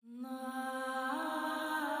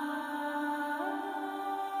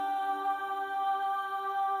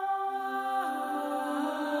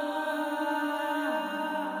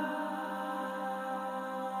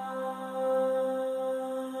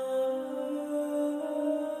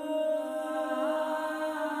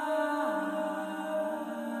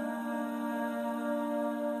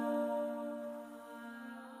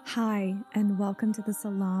Hi, and welcome to the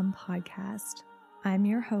Salam podcast. I'm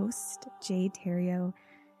your host, Jade Terrio,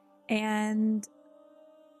 and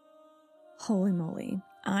holy moly,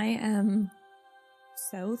 I am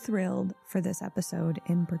so thrilled for this episode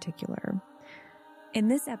in particular. In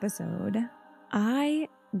this episode, I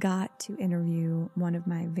got to interview one of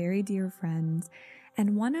my very dear friends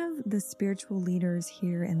and one of the spiritual leaders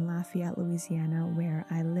here in Lafayette, Louisiana, where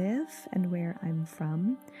I live and where I'm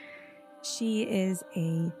from. She is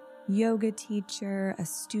a yoga teacher, a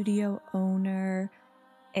studio owner,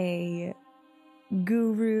 a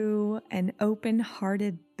guru, an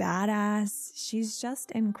open-hearted badass. She's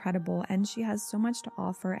just incredible, and she has so much to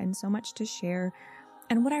offer and so much to share.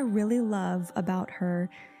 And what I really love about her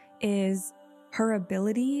is her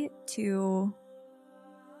ability to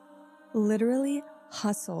literally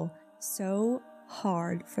hustle so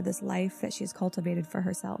hard for this life that she's cultivated for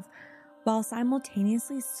herself, while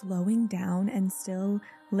simultaneously slowing down and still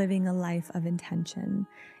living a life of intention.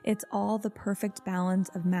 It's all the perfect balance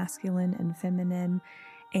of masculine and feminine,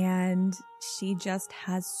 and she just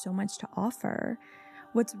has so much to offer.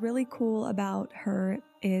 What's really cool about her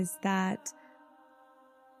is that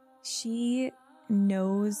she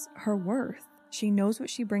knows her worth. She knows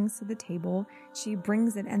what she brings to the table. She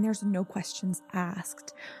brings it, and there's no questions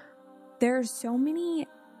asked. There are so many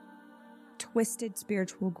twisted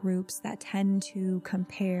spiritual groups that tend to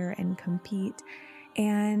compare and compete.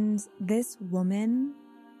 And this woman,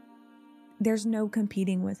 there's no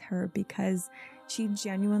competing with her because she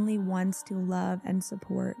genuinely wants to love and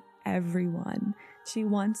support everyone. She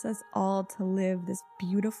wants us all to live this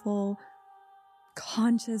beautiful,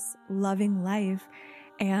 conscious, loving life.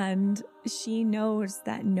 And she knows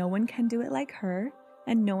that no one can do it like her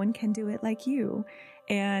and no one can do it like you.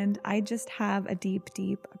 And I just have a deep,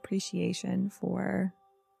 deep appreciation for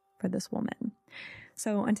this woman.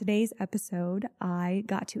 So on today's episode, I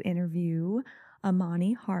got to interview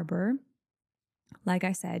Emoni Harbor. Like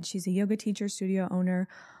I said, she's a yoga teacher, studio owner,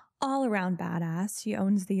 all around badass. She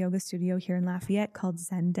owns the yoga studio here in Lafayette called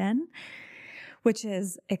Zen Den, which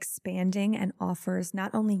is expanding and offers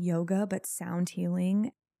not only yoga, but sound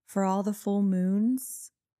healing. For all the full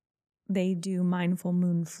moons, they do mindful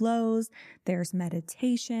moon flows. There's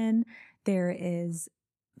meditation. There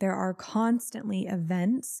are constantly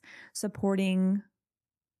events supporting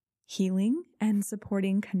healing and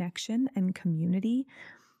supporting connection and community.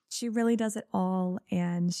 She really does it all.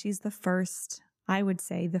 And she's the first, I would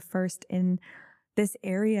say, the first in this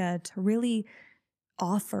area to really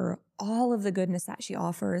offer all of the goodness that she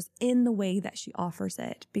offers in the way that she offers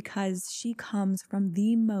it, because she comes from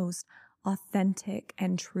the most authentic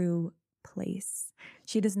and true place.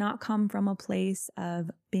 She does not come from a place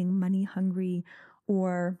of being money hungry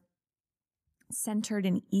or centered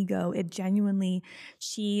in ego. It genuinely,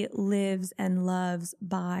 she lives and loves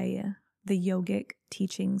by the yogic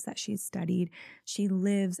teachings that she's studied. She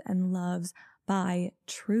lives and loves by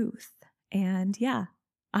truth. And yeah,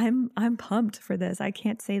 I'm pumped for this. I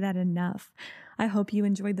can't say that enough. I hope you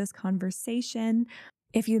enjoyed this conversation.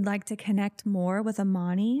 If you'd like to connect more with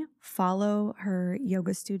Emoni, follow her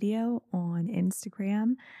yoga studio on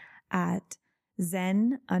Instagram at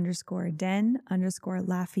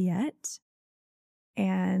zen_den_Lafayette.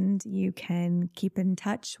 And you can keep in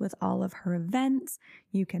touch with all of her events.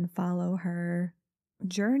 You can follow her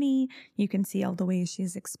journey. You can see all the ways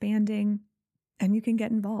she's expanding. And you can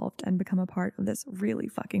get involved and become a part of this really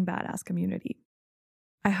fucking badass community.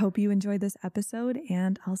 I hope you enjoyed this episode,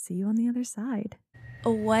 and I'll see you on the other side.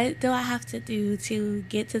 What do I have to do to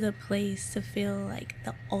get to the place to feel like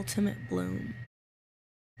the ultimate bloom?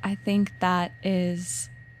 I think that is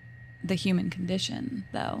the human condition,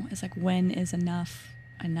 though. It's like, when is enough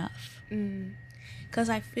enough? Because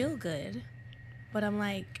I feel good, but I'm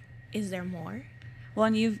like, is there more? Well,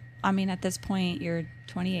 and at this point, you're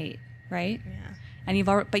 28, right? Yeah. And you've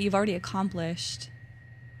already accomplished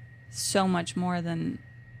so much more than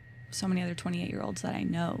so many other 28-year-olds that I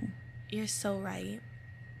know. You're so right.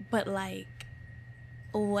 But like,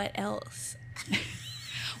 what else?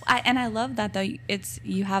 I love that, though.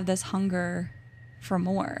 You have this hunger for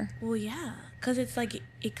more. Well, yeah, because it's like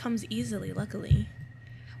it comes easily, luckily.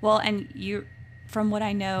 Well, and from what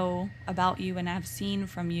I know about you and I've seen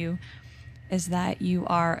from you, is that you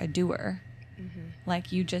are a doer. Mm-hmm.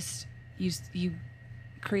 Like you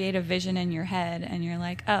create a vision in your head, and you're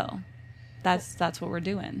like, oh, that's what we're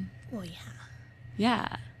doing. Well, yeah.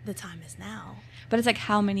 Yeah. The time is now. But it's like,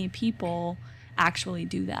 how many people actually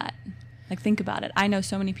do that? Like, think about it. I know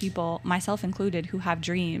so many people, myself included, who have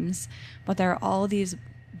dreams, but there are all these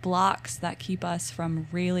blocks that keep us from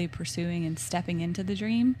really pursuing and stepping into the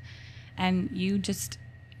dream. And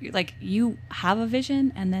like you have a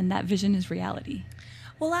vision and then that vision is reality.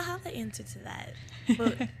 Well, I have the answer to that,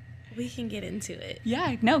 but we can get into it.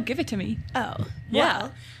 Yeah, no, give it to me. Oh, Yeah.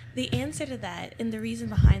 well, the answer to that and the reason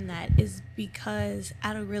behind that is because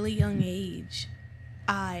at a really young age,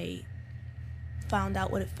 I found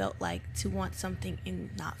out what it felt like to want something and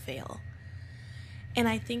not fail. And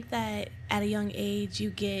I think that at a young age, you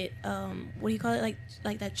get, what do you call it?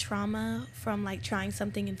 Like that trauma from like trying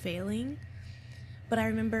something and failing. But I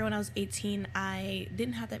remember when I was 18, I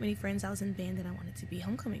didn't have that many friends. I was in band and I wanted to be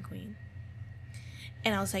homecoming queen.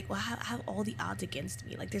 And I was like, well, I have all the odds against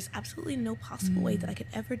me. Like, there's absolutely no possible way that I could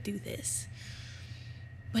ever do this.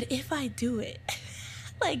 But if I do it,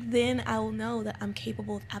 like, then I will know that I'm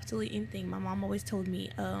capable of absolutely anything. My mom always told me,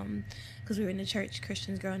 because we were in the church,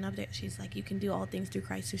 Christians growing up there, she's like, you can do all things through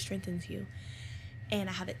Christ who strengthens you. And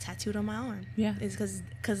I have it tattooed on my arm. Yeah. It's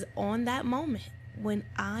because on that moment, when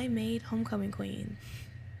I made homecoming queen,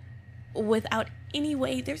 without any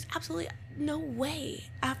way, there's absolutely no way,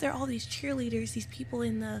 after all these cheerleaders, these people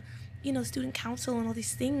in the, student council and all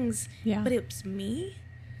these things, Yeah. but it's me.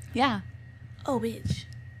 Yeah. Oh, bitch,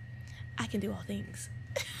 I can do all things.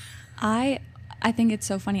 I think it's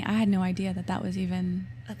so funny. I had no idea that was even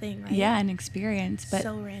A thing, right? an experience, but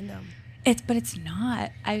so random. it's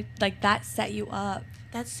not. I like that set you up.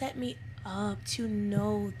 That set me up to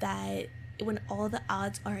know that when all the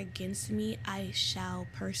odds are against me, I shall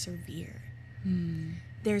persevere.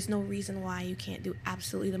 There's no reason why you can't do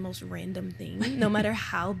absolutely the most random thing, no matter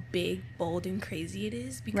how big, bold, and crazy it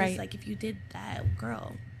is. Because, Right. like, if you did that,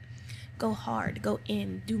 girl, go hard, go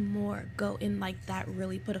in, do more, go in, like, that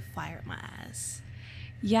really put a fire in my ass.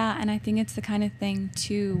 Yeah, and I think it's the kind of thing,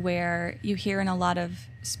 too, where you hear in a lot of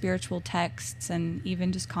spiritual texts and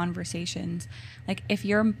even just conversations, like, if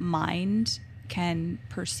your mind can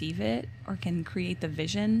perceive it or can create the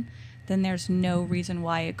vision, then there's no reason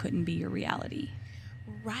why it couldn't be your reality.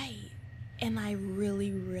 Right. And I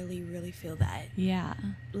really, really, really feel that. Yeah.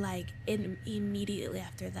 Like, immediately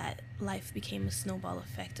after that, life became a snowball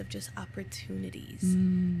effect of just opportunities.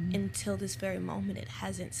 Until this very moment, it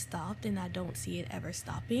hasn't stopped, and I don't see it ever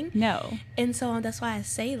stopping. No. And so that's why I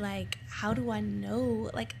say, like, how do I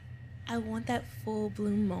know? Like, I want that full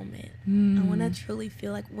bloom moment. I want to truly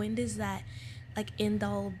feel like, when does that, like, end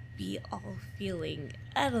all be all feeling?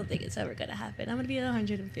 I don't think it's ever gonna happen. I'm gonna be at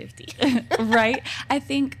 150. Right. I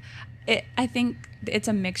think it's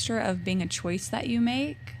a mixture of being a choice that you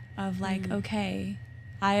make of like, okay,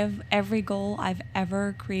 I have every goal I've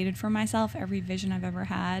ever created for myself, every vision I've ever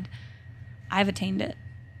had, I've attained it,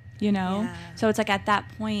 Yeah. So it's like at that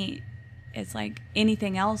point, it's like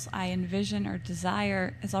anything else I envision or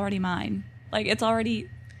desire is already mine. Like it's already.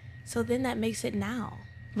 So then that makes it now.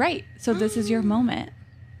 Right. So this is your moment.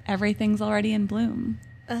 Everything's already in bloom.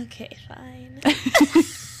 Okay, fine.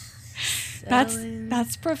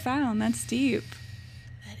 That's profound. That's deep.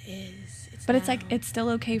 That is. But it's now. like it's still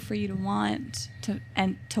okay for you to want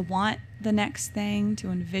the next thing, to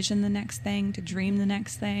envision the next thing, to dream the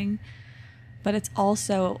next thing. But it's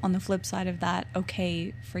also on the flip side of that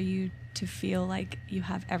okay for you to feel like you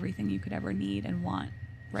have everything you could ever need and want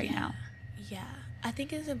right now. Yeah. I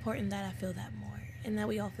think it's important that I feel that more and that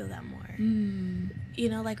we all feel that more.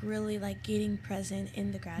 Like really like getting present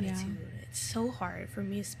in the gratitude. Yeah. It's so hard for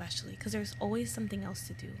me especially because there's always something else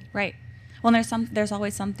to do. Right. Well, there's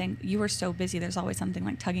always something. You are so busy. There's always something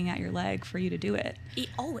like tugging at your leg for you to do it.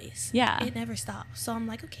 Always. Yeah. It never stops. So I'm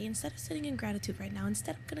like, okay, instead of sitting in gratitude right now,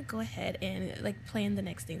 instead I'm going to go ahead and like plan the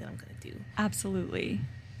next thing that I'm going to do. Absolutely.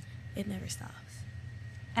 It never stops.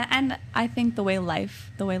 And I think the way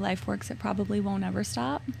life works, it probably won't ever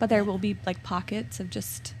stop. But there will be like pockets of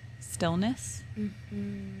just stillness.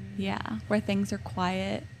 Mm-hmm. Yeah. Where things are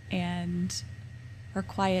quiet or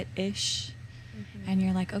quiet-ish. And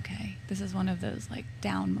you're like, okay, this is one of those like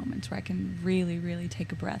down moments where I can really, really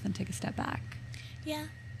take a breath and take a step back. Yeah,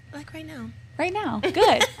 like right now. Right now.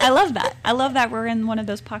 Good. I love that. I love that we're in one of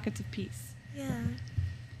those pockets of peace. Yeah.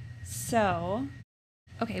 So,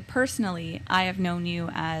 okay, personally, I have known you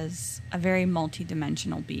as a very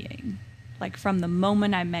multidimensional being. Like from the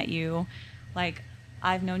moment I met you, like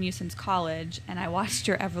I've known you since college, and I watched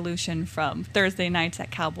your evolution from Thursday nights at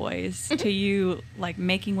Cowboys to you like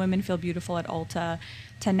making women feel beautiful at Ulta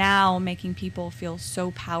to now making people feel so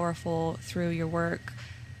powerful through your work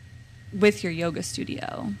with your yoga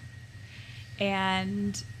studio.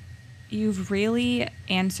 And you've really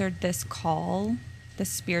answered this call, this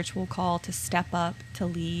spiritual call to step up, to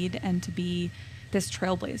lead, and to be this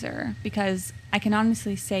trailblazer, because I can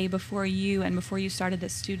honestly say before you started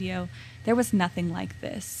this studio, there was nothing like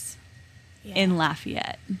this in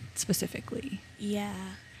Lafayette specifically. Yeah.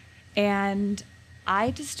 And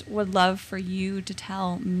I just would love for you to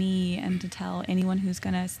tell me and to tell anyone who's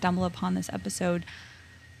going to stumble upon this episode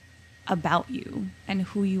about you and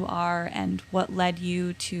who you are and what led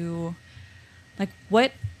you to, like,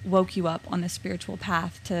 what woke you up on the spiritual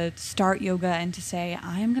path to start yoga and to say,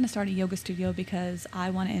 I am going to start a yoga studio because I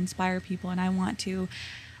want to inspire people and I want to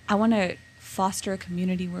foster a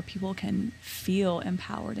community where people can feel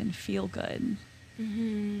empowered and feel good.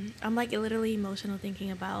 I'm like literally emotional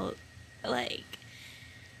thinking about like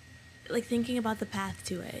thinking about the path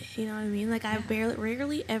to it. You know what I mean? Like I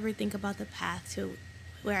rarely ever think about the path to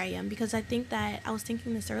where I am, because I think that I was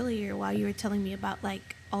thinking this earlier while you were telling me about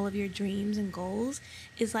like all of your dreams and goals,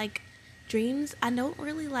 is like dreams, I don't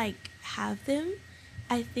really like have them.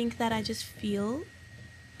 I think that I just feel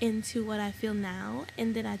into what I feel now,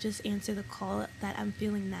 and then I just answer the call that I'm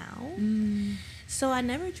feeling now. So I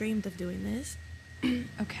never dreamed of doing this.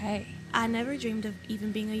 Okay. I never dreamed of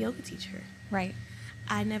even being a yoga teacher. Right.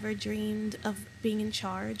 I never dreamed of being in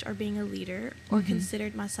charge or being a leader or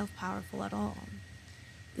considered myself powerful at all.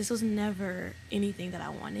 This was never anything that I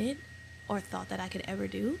wanted or thought that I could ever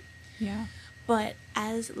do. Yeah. But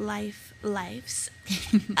as life lifes,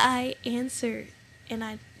 I answer, and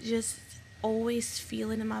I just always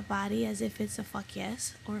feel it in my body as if it's a fuck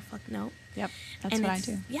yes or a fuck no. Yep. That's and what I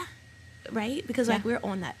do. Yeah. Right? Because like we're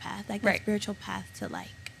on that path, like right. that spiritual path to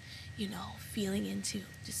like, you know, feeling into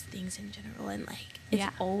just things in general. And like, it's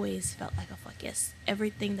always felt like a fuck yes.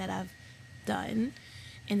 Everything that I've done.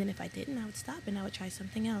 And then if I didn't, I would stop and I would try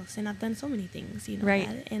something else. And I've done so many things, you know. Right.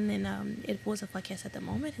 That. And then it was a fuck yes at the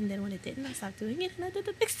moment. And then when it didn't, I stopped doing it and I did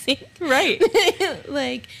the next thing. Right.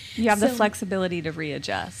 Like, you have the flexibility to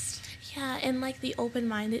readjust. Yeah. And like the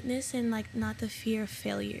open-mindedness and like not the fear of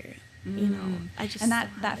failure, you know. I just, and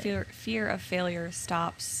that fear of failure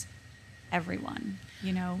stops everyone,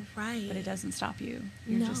 you know. Right. But it doesn't stop you.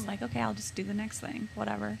 You're just like, okay, I'll just do the next thing,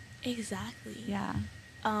 whatever. Exactly. Yeah.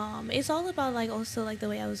 It's all about like also like the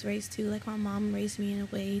way I was raised too. Like my mom raised me in a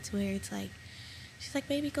way to where it's like, she's like,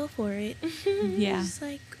 baby, go for it. Yeah. She's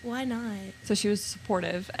like, why not? So she was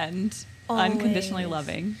supportive and Always. unconditionally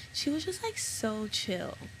loving. She was just like so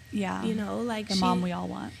chill. Yeah. You know, like the mom we all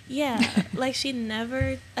want. Yeah. Like she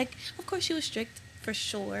never, like, of course she was strict for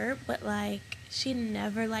sure, but like she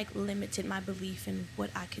never like limited my belief in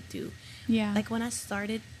what I could do. Yeah. Like when I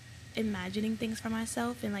started imagining things for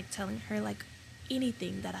myself and like telling her like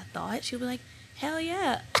anything that I thought, she would be like, hell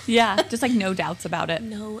yeah. Yeah, just like no doubts about it.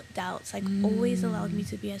 No doubts. Like always allowed me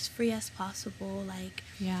to be as free as possible. Like,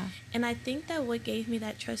 yeah. And I think that what gave me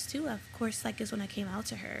that trust too, of course, like is when I came out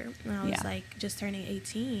to her when I was like just turning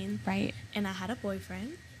 18. Right. And I had a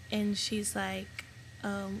boyfriend, and she's like,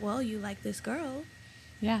 well, you like this girl.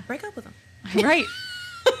 Yeah. Break up with him. Right.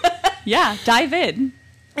 Yeah, dive in.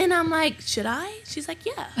 And I'm like, should I? She's like,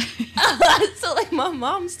 yeah. So like my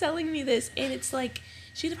mom's telling me this, and it's like,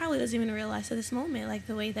 she probably doesn't even realize at this moment, like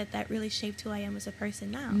the way that really shaped who I am as a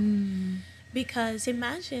person now. Because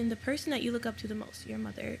imagine the person that you look up to the most, your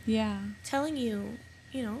mother, telling you,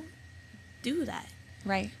 you know, do that.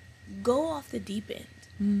 Right. Go off the deep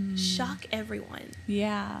end. Shock everyone.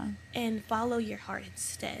 Yeah. And follow your heart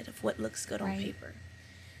instead of what looks good on paper.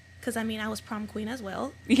 Because, I mean, I was prom queen as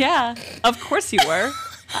well. Yeah, of course you were.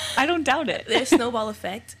 I don't doubt it. The snowball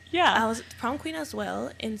effect. Yeah. I was prom queen as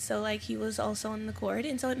well. And so, like, he was also on the court.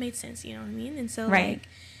 And so it made sense, you know what I mean? And so, like,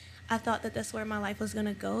 I thought that that's where my life was going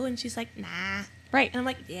to go. And she's like, nah. Right. And I'm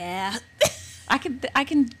like, yeah. I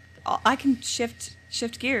can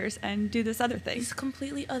shift gears and do this other thing. This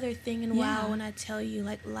completely other thing. And wow, when I tell you,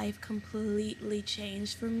 like, life completely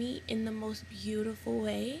changed for me in the most beautiful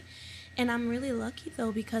way. And I'm really lucky,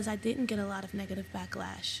 though, because I didn't get a lot of negative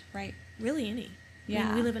backlash. Right. Really any. Yeah. I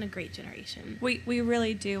mean, we live in a great generation. We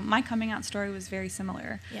really do. My coming out story was very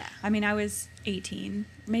similar. Yeah. I mean, I was 18,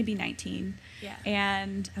 maybe 19. Yeah.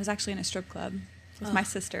 And I was actually in a strip club with my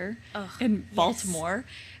sister in Yes. Baltimore.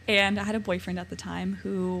 And I had a boyfriend at the time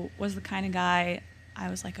who was the kind of guy I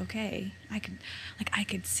was like, okay, I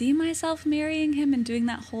could see myself marrying him and doing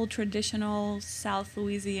that whole traditional South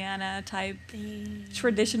Louisiana type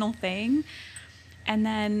traditional thing. And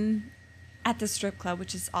then at the strip club,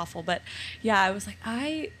 which is awful, but yeah, I was like,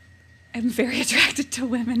 I am very attracted to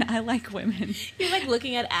women. I like women. You're like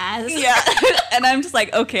looking at ass. Yeah. And I'm just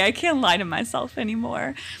like, okay, I can't lie to myself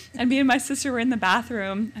anymore. And me and my sister were in the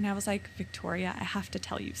bathroom, and I was like, Victoria, I have to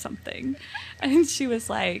tell you something. And she was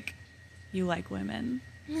like, you like women?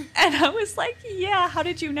 And I was like, yeah, how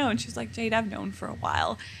did you know? And she was like, Jade, I've known for a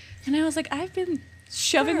while. And I was like, I've been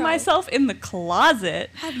shoving myself in the closet.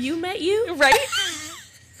 Have you met you? Right?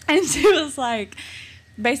 And she was like,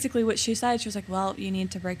 basically what she said, she was like, well, you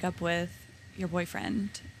need to break up with your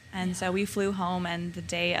boyfriend And so we flew home, and the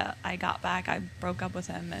day I got back, I broke up with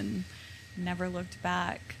him and never looked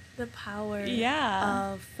back. The power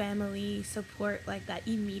Yeah. of family support like that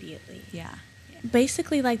immediately. Yeah.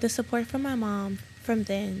 Basically, like the support from my mom from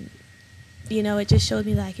then, you know, it just showed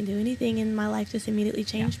me that I can do anything, and my life just immediately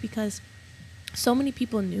changed because so many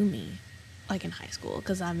people knew me, like in high school,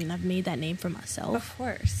 because I mean, I've made that name for myself. Of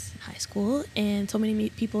course. In high school, and so many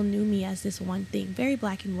people knew me as this one thing, very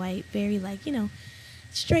black and white, very like, you know,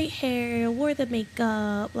 straight hair, wore the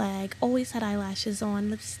makeup, like always had eyelashes on,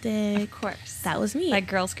 lipstick. Of course. That was me. Like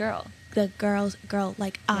girl. The girl,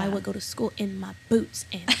 like I would go to school in my boots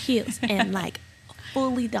and heels and like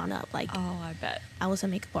fully done up. Like, Oh, I bet. I was a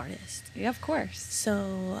makeup artist. Yeah, of course.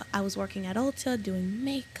 So I was working at Ulta doing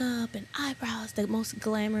makeup and eyebrows, the most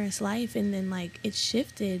glamorous life. And then like it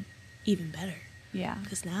shifted even better. Yeah.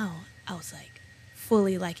 Because now I was like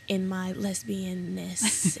fully like in my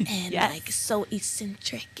lesbianness and Yes. like so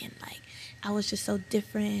eccentric, and like I was just so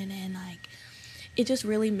different, and like it just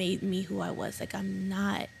really made me who I was. Like I'm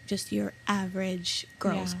not just your average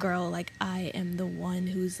girl's girl. Like I am the one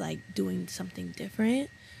who's like doing something different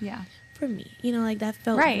Yeah. for me. You know, like that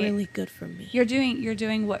felt Right. really good for me. You're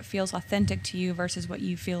doing what feels authentic to you versus what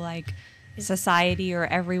you feel like society or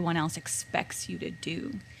everyone else expects you to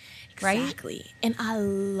do. Right? Exactly. And I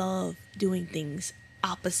love doing things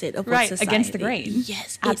opposite of what Right. society. Against the grain.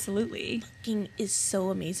 Yes. Absolutely. It fucking is so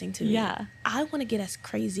amazing to me. Yeah. I want to get as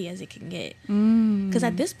crazy as it can get. Mm. Because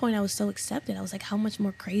at this point I was so accepted. I was like, how much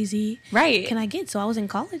more crazy Right. can I get? So I was in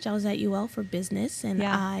college. I was at UL for business, and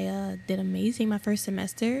Yeah. I did amazing my first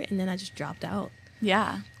semester, and then I just dropped out.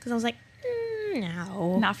 Yeah. Because I was like,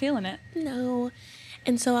 no. Not feeling it. No.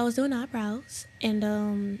 And so I was doing eyebrows,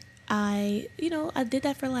 and I did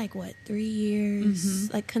that for like 3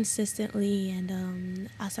 years, like consistently, and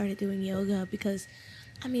I started doing yoga because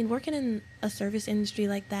I mean, working in a service industry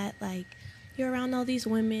like that, like you're around all these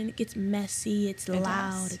women, it gets messy, it's loud,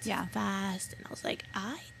 does, it's yeah. fast, and I was like,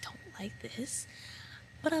 I don't like this,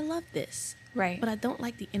 but I love this. Right. But I don't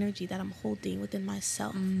like the energy that I'm holding within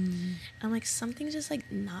myself. I'm like, something's just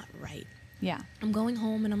like not right. Yeah. I'm going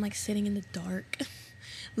home and I'm like sitting in the dark,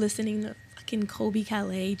 listening to fucking Kobe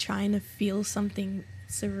Calais, trying to feel something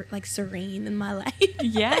serene in my life.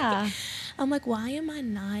 Yeah. I'm like, why am I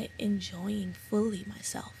not enjoying fully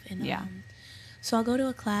myself? And Yeah. so I'll go to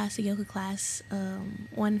a yoga class,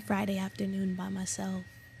 one Friday afternoon by myself.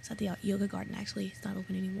 It's at the yoga garden, actually. It's not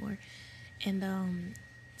open anymore. And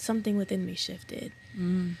something within me shifted.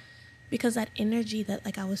 Because that energy that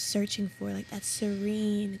like I was searching for, like that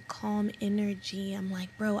serene, calm energy, I'm like,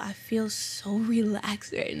 bro, I feel so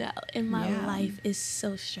relaxed right now, and my Yeah. life is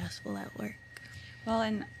so stressful at work. Well,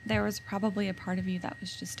 and there was probably a part of you that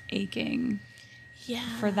was just aching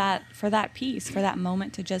Yeah. for that piece, for that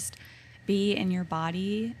moment to just be in your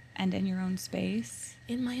body and in your own space.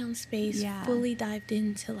 In my own space, Yeah. fully dived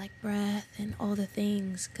into like breath and all the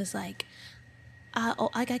things, because like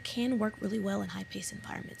I can work really well in high-paced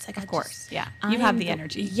environments. Like, Of course, yeah. I You have am the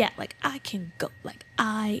energy. Yeah, like I can go. Like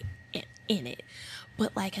I am in it.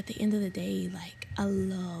 But like at the end of the day, like I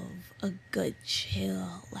love a good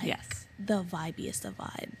chill. Like Yes. the vibiest of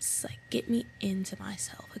vibes. Like get me into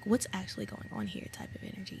myself. Like what's actually going on here type of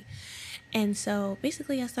energy. And so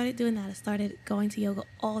basically I started doing that. I started going to yoga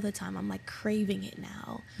all the time. I'm like craving it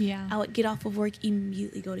now. Yeah. I would get off of work,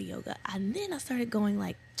 immediately go to yoga. And then I started going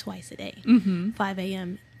like twice a day. 5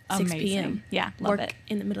 a.m., 6 Amazing. p.m. Yeah, love work it.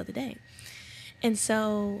 in the middle of the day. And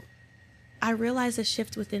so I realized a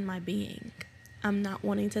shift within my being. I'm not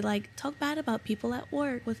wanting to like talk bad about people at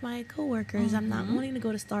work with my coworkers. I'm not wanting to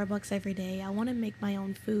go to Starbucks every day. I want to make my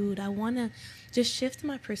own food. I want to just shift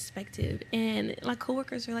my perspective. And my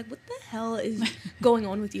coworkers are like, what the hell is going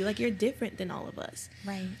on with you? Like, you're different than all of us.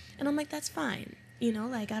 Right. And I'm like, that's fine. You know,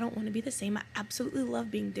 like, I don't want to be the same. I absolutely love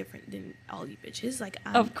being different than all you bitches. Like,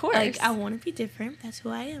 Of course. Like, I want to be different. That's who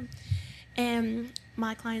I am. And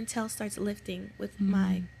my clientele starts lifting with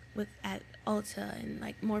at Ulta, and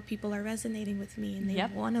like more people are resonating with me, and they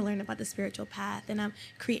Yep. want to learn about the spiritual path, and I'm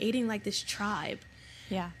creating like this tribe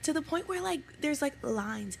Yeah. to the point where like there's like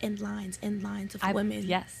lines and lines and lines of women.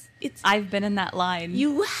 Yes. It's I've been in that line.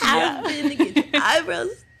 you have been to get your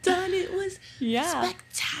eyebrows done. It was Yeah.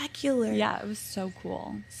 spectacular. Yeah, it was so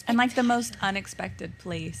cool. And like the most unexpected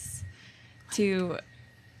place to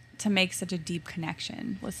make such a deep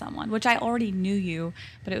connection with someone, which I already knew you,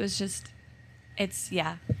 but it was just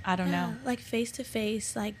I don't know. Like face to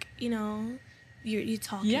face, like, you know, you're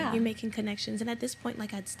talking, Yeah. you're making connections. And at this point,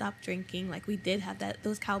 like, I'd stopped drinking. Like, we did have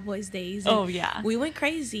those Cowboys days. And Oh, yeah. we went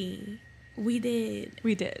crazy. We did.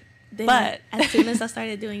 We did. then But as soon as I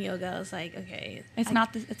started doing yoga, I was like, okay, it's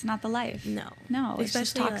not the life. No, it's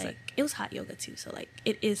just especially toxic. like it was hot yoga too. So like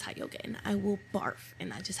it is hot yoga, and I will barf,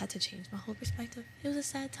 and I just had to change my whole perspective. It was a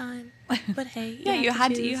sad time, but hey, Yeah, you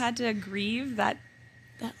choose had to grieve that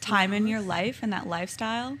that time in loss. your life and that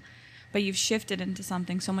lifestyle, but you've shifted into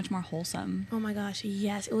something so much more wholesome. Oh my gosh,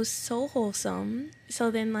 yes, it was so wholesome. So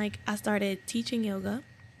then like I started teaching yoga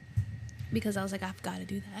because I was like, I've got to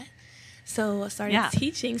do that. So I started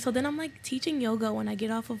teaching. So then I'm like teaching yoga when I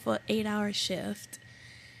get off of an 8-hour shift.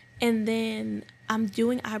 And then I'm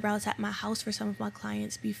doing eyebrows at my house for some of my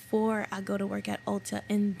clients before I go to work at Ulta.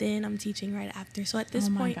 And then I'm teaching right after. So at this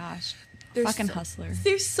point, gosh. there's Fucking hustler.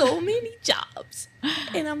 There's so many jobs.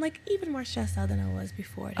 And I'm like even more stressed out than I was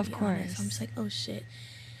before, to be honest. I'm just like, oh shit.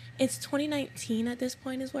 It's 2019 at this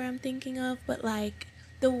point is where I'm thinking of. But like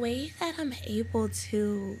the way that I'm able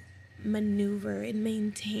to maneuver and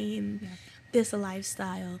maintain this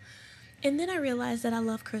lifestyle. And then I realized that I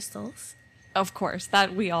love crystals. Of course,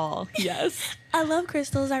 that we all, yes. I love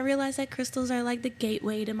crystals. I realized that crystals are like the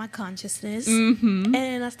gateway to my consciousness. Mm-hmm.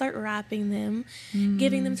 And I start wrapping them,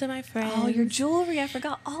 giving them to my friends. Oh, your jewelry. I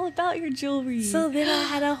forgot all about your jewelry. So then I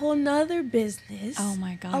had a whole nother business. Oh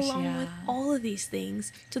my gosh, along with all of these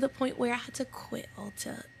things, to the point where I had to quit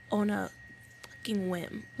Ulta on a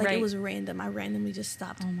whim. Like it was random. I randomly just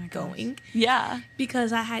stopped going. Yeah.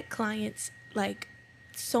 Because I had clients, like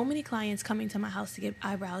so many clients coming to my house to get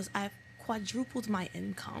eyebrows. I've quadrupled my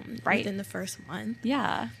income within the first month.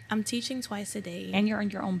 Yeah. I'm teaching twice a day. And you're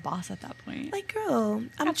your own boss at that point. Like, girl,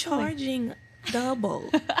 I'm charging double.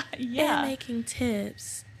 And making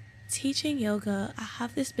tips. Teaching yoga. I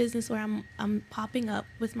have this business where I'm popping up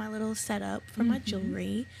with my little setup for my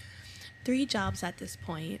jewelry. 3 jobs at this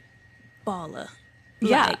point. Baller.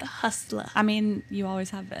 Like, hustler. I mean, you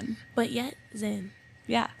always have been. But yet, zen.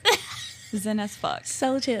 Yeah. Zen as fuck.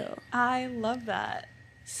 So chill. I love that.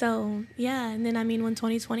 So, yeah. And then, I mean, when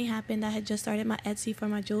 2020 happened, I had just started my Etsy for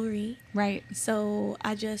my jewelry. Right. So,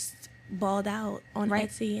 I just balled out on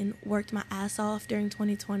Etsy and worked my ass off during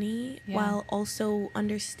 2020 while also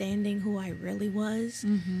understanding who I really was,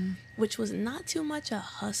 which was not too much a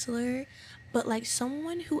hustler, but like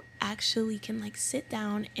someone who actually can like sit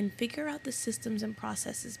down and figure out the systems and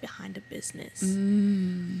processes behind a business.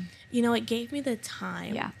 You know, it gave me the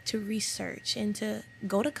time to research and to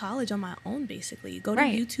go to college on my own, basically. Go to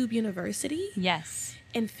YouTube University. Yes.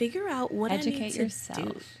 And figure out what Educate I need to yourself.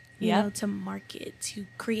 do. You know, to market, to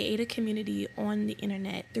create a community on the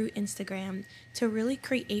internet through Instagram, to really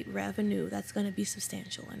create revenue that's going to be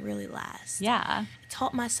substantial and really last. Yeah. I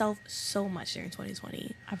taught myself so much during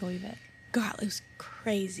 2020. I believe it. Girl, it was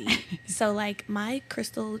crazy. So, like, my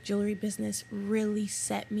crystal jewelry business really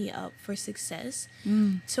set me up for success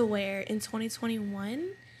to where in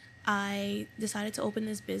 2021, I decided to open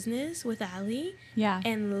this business with Ali. Yeah.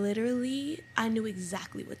 And literally, I knew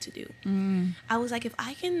exactly what to do. I was like, if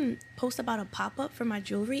I can post about a pop-up for my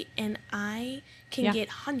jewelry and I can get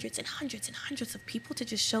hundreds and hundreds and hundreds of people to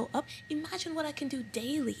just show up, imagine what I can do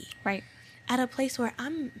daily. Right. At a place where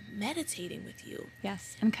I'm meditating with you.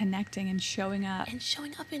 Yes. And connecting and showing up. And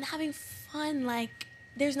showing up and having fun. Like,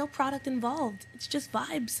 there's no product involved. It's just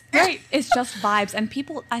vibes. Right. It's just vibes. And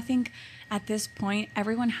people, I think at this point,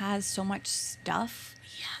 everyone has so much stuff.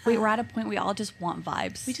 Yeah. We're at a point we all just want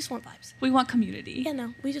vibes. We just want vibes. We want community. Yeah,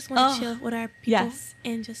 no. We just want to chill with our people. Yes.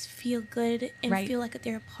 And just feel good and feel like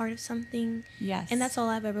they're a part of something. Yes. And that's all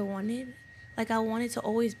I've ever wanted. Like, I wanted to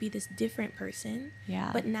always be this different person. Yeah.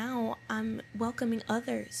 But now I'm welcoming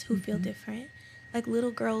others who feel different. Like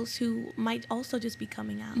little girls who might also just be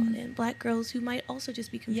coming out. And black girls who might also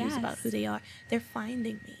just be confused about who they are. They're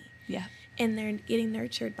finding me. Yeah. And they're getting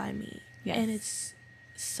nurtured by me. Yes. And it's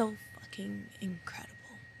so fucking incredible.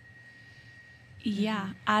 Yeah.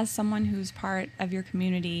 As someone who's part of your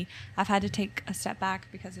community, I've had to take a step back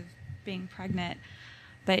because of being pregnant.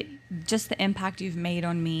 But just the impact you've made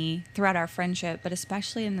on me throughout our friendship, but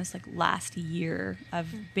especially in this like last year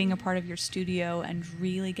of being a part of your studio and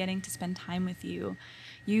really getting to spend time with you,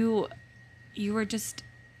 you were just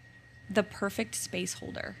the perfect space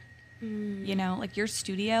holder. You know, like your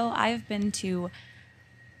studio, I've been to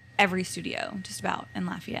every studio just about in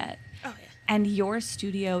Lafayette. Oh yeah. And your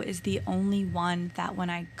studio is the only one that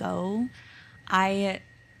when I go,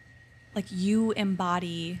 you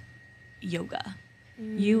embody yoga.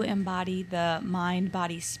 You embody the mind,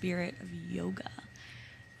 body, spirit of yoga.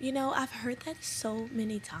 You know, I've heard that so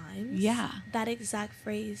many times. Yeah. That exact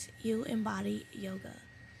phrase, you embody yoga.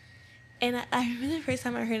 And I remember the first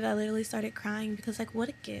time I heard it, I literally started crying because, like, what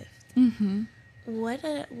a gift. What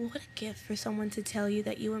a gift for someone to tell you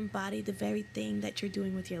that you embody the very thing that you're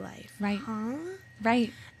doing with your life. Right. Huh?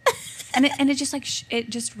 Right. And it just like it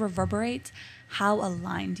just reverberates how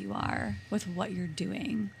aligned you are with what you're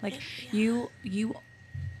doing. Like you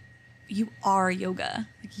are yoga.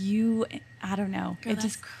 Like I don't know. Girl, it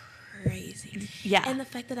just crazy. Yeah. And the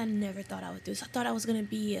fact that I never thought I would do this. I thought I was gonna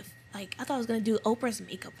be I thought I was gonna do Oprah's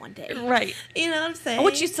makeup one day. Right. You know what I'm saying?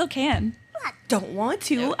 Which you still can. I don't want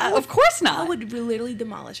to. Of course not. I would literally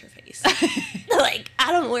demolish her face. Like,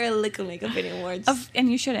 I don't wear liquid makeup anymore.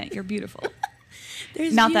 And you shouldn't. You're beautiful.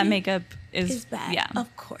 There's Not that beauty makeup is bad. Yeah.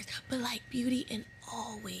 Of course. But like beauty in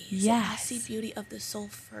all ways. Yes. I see beauty of the soul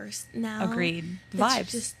first now. Agreed.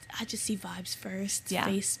 That's Vibes. I just see vibes first. Yeah.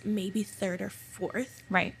 Face maybe third or fourth.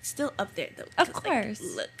 Right. Still up there though. Of 'cause, course.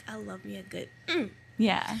 Like, look, I love me a good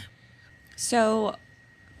Yeah. So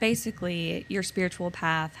basically, your spiritual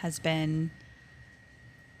path has been,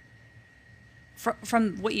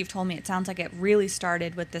 from what you've told me, it sounds like it really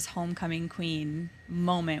started with this homecoming queen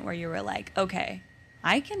moment where you were like, okay,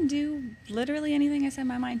 I can do literally anything I set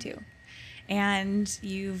my mind to. And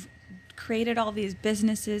you've created all these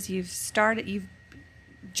businesses, you've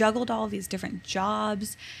juggled all these different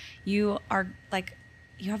jobs. You are like,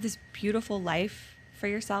 you have this beautiful life for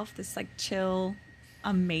yourself, this like chill,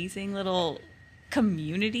 amazing little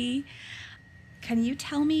community. Can you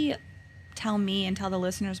tell me and tell the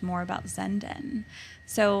listeners more about Zenden?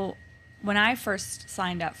 So when I first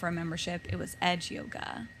signed up for a membership, it was Edge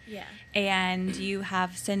Yoga. Yeah. And you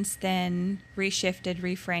have since then reshifted,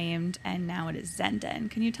 reframed, and now it is Zenden.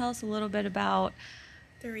 Can you tell us a little bit about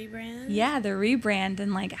the rebrand? Yeah, the rebrand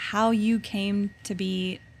and like how you came to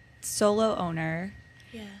be solo owner.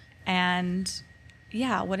 Yeah. And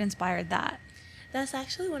yeah, what inspired that? That's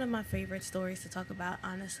actually one of my favorite stories to talk about,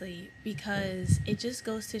 honestly, because it just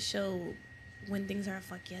goes to show when things are a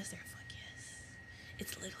fuck yes, they're a fuck yes.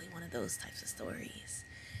 It's literally one of those types of stories.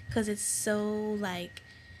 Because it's so like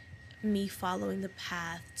me following the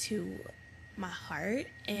path to my heart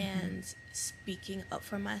and speaking up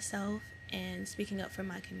for myself and speaking up for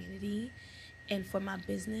my community and for my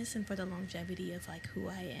business and for the longevity of like who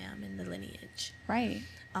I am and the lineage. Right.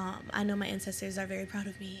 I know my ancestors are very proud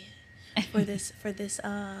of me for this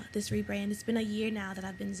rebrand. It's been a year now that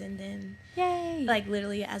I've been Zenden. Yay! Like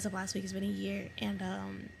literally as of last week, it's been a year, and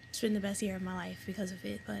it's been the best year of my life because of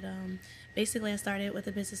it. But basically, I started with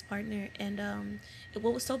a business partner, and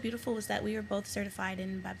what was so beautiful was that we were both certified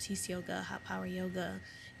in Baptiste Yoga, Hot Power Yoga,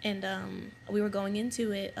 and we were going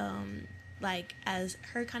into it like as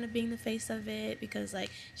her kind of being the face of it, because like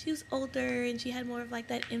she was older and she had more of like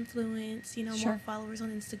that influence, you know, Sure. more followers on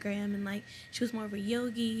Instagram, and like she was more of a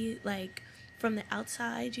yogi, like from the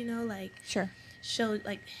outside, you know, like Sure. showed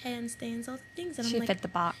like handstands, all the things, and She I'm like, fit the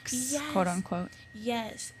box, yes, quote unquote.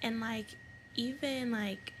 yes. And like even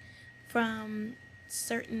like from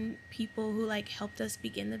certain people who like helped us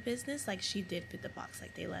begin the business, like she did fit the box.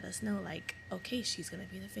 Like they let us know like, okay, she's gonna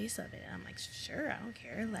be the face of it, and I'm like, sure, I don't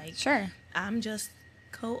care, like Sure. I'm just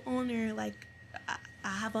co-owner, like I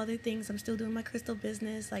have other things, I'm still doing my crystal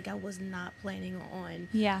business. Like I was not planning on,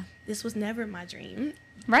 Yeah. this was never my dream,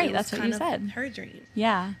 Right, it that's was what you kind of said. her dream.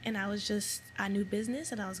 Yeah. And I knew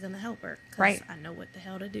business and I was gonna help her because Right. I know what the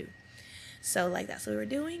hell to do. So like that's what we were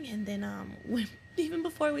doing. And then even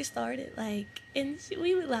before we started, like, and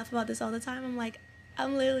we would laugh about this all the time, I'm like,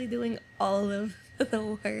 I'm literally doing all of the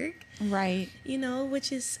work, Right. you know,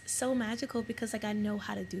 which is so magical because like I know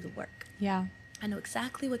how to do the work. Yeah. I know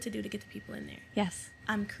exactly what to do to get the people in there. Yes.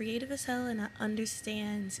 I'm creative as hell, and I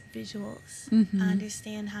understand visuals. Mhm. I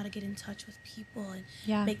understand how to get in touch with people and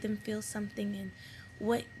Yeah. make them feel something, and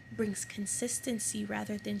what brings consistency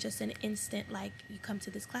rather than just an instant, like you come to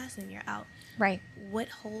this class and you're out. Right. What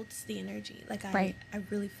holds the energy? Like Right. I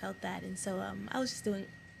really felt that. And so I was just doing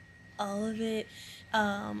all of it,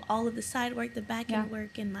 all of the side work, the back end Yeah.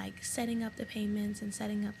 work, and like setting up the payments and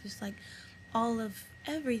setting up just like all of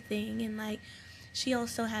everything. And like she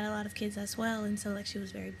also had a lot of kids as well, and so like she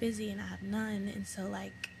was very busy and I have none, and so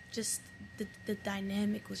like just the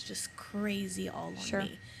dynamic was just crazy all on Sure.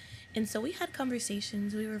 me. And so we had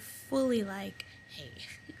conversations. We were fully like, hey,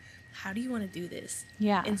 how do you want to do this?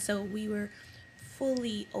 Yeah. And so we were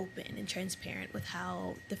fully open and transparent with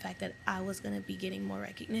how the fact that I was going to be getting more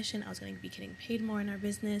recognition, I was going to be getting paid more in our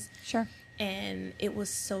business. Sure. And it was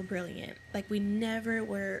so brilliant. Like we never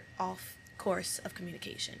were off course of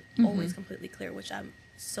communication, Mhm. always completely clear, which I'm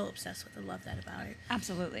so obsessed with. I love that about her.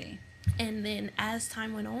 Absolutely. And then as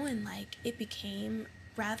time went on, like it became,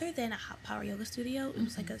 rather than a hot power yoga studio, it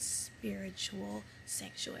was like a spiritual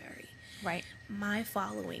sanctuary. Right. My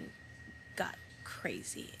following got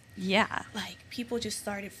crazy. Yeah. Like people just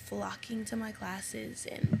started flocking to my classes,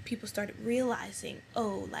 and people started realizing,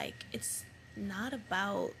 oh, like it's not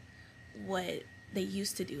about what they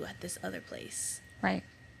used to do at this other place. Right.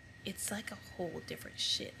 It's like a whole different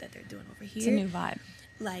shit that they're doing over here. It's a new vibe.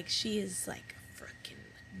 Like, she is like a freaking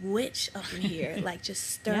witch up in here, like just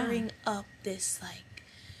stirring up this like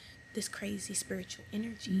this crazy spiritual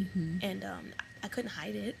energy. And I couldn't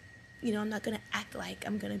hide it. You know, I'm not gonna act like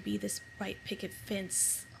I'm gonna be this white picket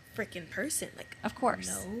fence freaking person. Like, of course,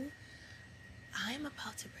 no. I'm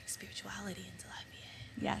about to bring spirituality into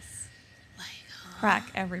Lafayette. Yes. Like, crack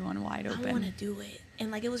everyone wide open. I want to do it. And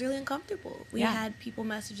like, it was really uncomfortable. We had people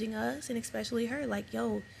messaging us, and especially her, like,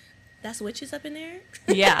 yo, that's witches up in there.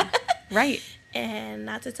 Yeah. Right. And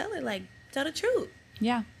not to tell her, like, tell the truth.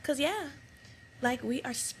 Yeah. Because, like, we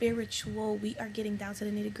are spiritual. We are getting down to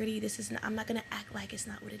the nitty gritty. This is not, I'm not going to act like it's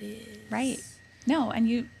not what it is. Right. No.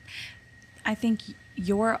 And I think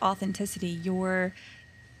your authenticity, your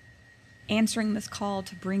answering this call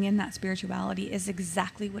to bring in that spirituality is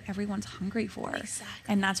exactly what everyone's hungry for. Exactly.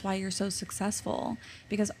 And that's why you're so successful.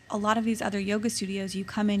 Because a lot of these other yoga studios, you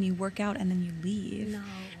come in, you work out, and then you leave. No.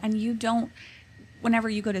 And you don't, whenever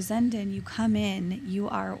you go to Zenden, you come in, you're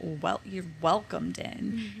welcomed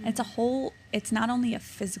in. And it's not only a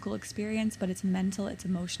physical experience, but it's mental, it's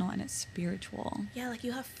emotional, and it's spiritual. Yeah, like,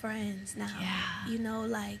 you have friends now. Yeah. You know,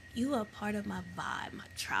 like, you are part of my vibe, my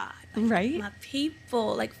tribe. Like, right? My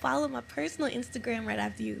people. Like, follow my personal Instagram right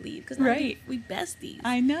after you leave. Because we besties.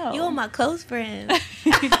 I know. You're my close friend.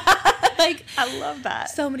 Like, I love that.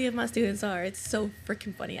 So many of my students are. It's so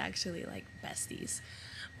freaking funny, actually, like, besties.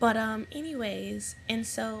 But anyways, and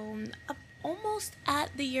so almost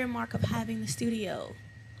at the year mark of having the studio,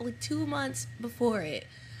 like 2 months before it,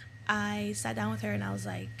 I sat down with her and I was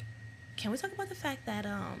like, can we talk about the fact that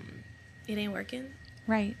it ain't working?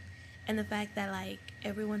 Right. And the fact that, like,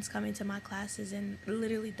 everyone's coming to my classes and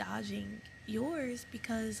literally dodging yours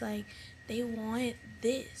because, like, they want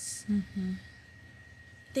this.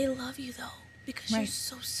 They love you, though, because you're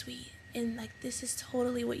so sweet. And, like, this is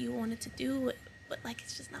totally what you wanted to do, but, like,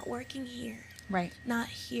 it's just not working here. Right. Not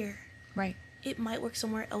here. Right. It might work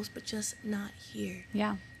somewhere else, but just not here.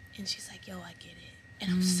 Yeah. And she's like, yo, I get it.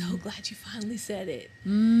 And I'm so glad you finally said it.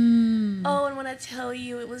 Oh, and when I tell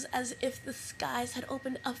you, it was as if the skies had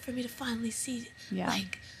opened up for me to finally see,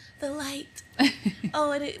 like, the light.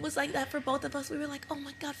 And it was like that for both of us. We were like, oh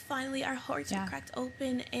my God, finally our hearts were cracked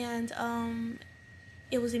open. And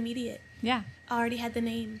it was immediate. Yeah. I already had the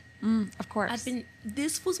name. Of course.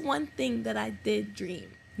 This was one thing that I did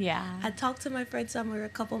dream. Yeah. I talked to my friend Summer a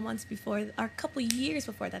couple years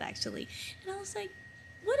before that, actually. And I was like,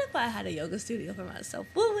 what if I had a yoga studio for myself?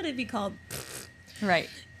 What would it be called? Right.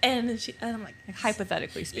 And I'm like,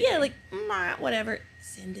 hypothetically speaking. Yeah, like, whatever.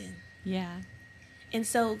 Send in. Yeah. And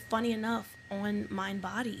so, funny enough, on Mind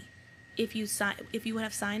Body, if you would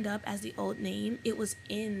have signed up as the old name, it was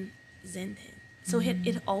in Zenden. So it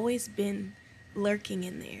had always been lurking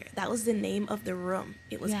in there. That was the name of the room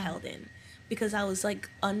it was held in, because I was, like,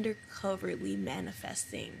 undercoverly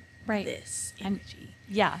manifesting this energy.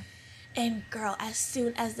 And girl, as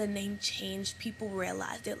soon as the name changed, people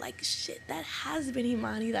realized it. Like, shit, that has been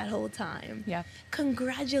Emoni that whole time. Yeah.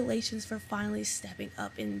 Congratulations for finally stepping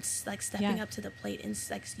up and, like, stepping up to the plate and,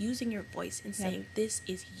 like, using your voice and saying, this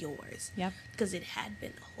is yours. Yep. Because it had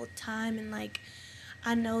been the whole time. And, like,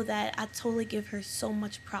 I know that I totally give her so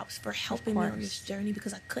much props for helping me on this journey,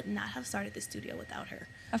 because I could not have started the studio without her.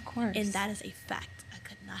 Of course. And that is a fact. I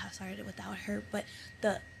could not have started it without her. But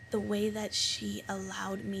the way that she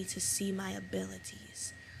allowed me to see my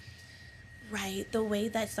abilities, right? The way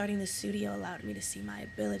that starting the studio allowed me to see my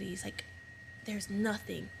abilities, like, there's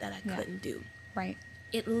nothing that I couldn't do. Right.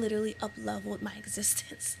 It literally up-leveled my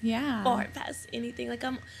existence. Yeah. Far past anything. Like,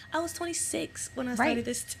 I was 26 when I started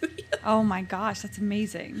this studio. Oh my gosh, that's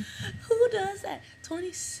amazing. Who does that?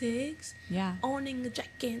 26? Yeah. Owning a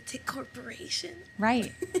gigantic corporation.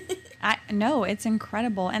 Right. No, it's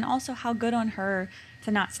incredible. And also, how good on her to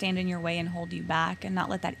not stand in your way and hold you back and not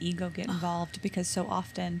let that ego get involved, because so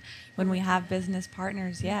often when we have business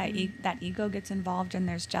partners, that ego gets involved, and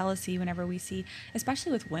there's jealousy whenever we see,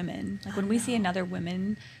 especially with women, like when we see another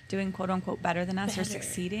woman doing quote unquote better than us or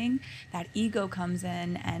succeeding, that ego comes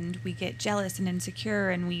in and we get jealous and insecure,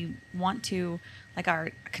 and we want to, like, our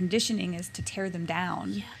conditioning is to tear them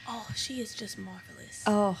down. Yeah. Oh, she is just marvelous.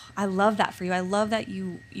 Oh, I love that for you. I love that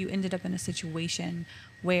you ended up in a situation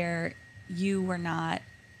where you were not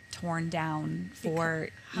torn down for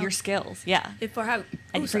your skills. Yeah. For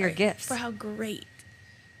your gifts. For how great,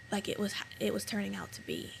 like, it was turning out to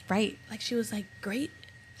be. Right. Like, she was like, great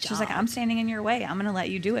job. She was like, I'm standing in your way. I'm going to let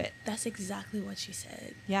you do it. That's exactly what she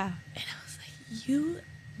said. Yeah. And I was like, you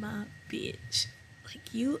my bitch.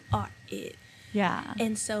 Like, you are it. Yeah.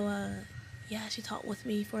 And so, yeah, she taught with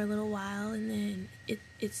me for a little while, and then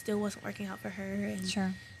it still wasn't working out for her, and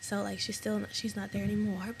Sure. so like she's not there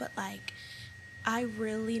anymore. But like, I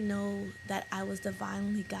really know that I was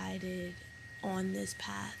divinely guided on this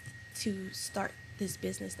path to start this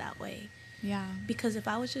business that way. Yeah. Because if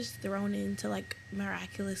I was just thrown in to like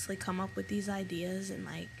miraculously come up with these ideas, and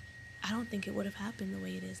like, I don't think it would have happened the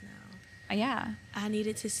way it is now. Yeah. I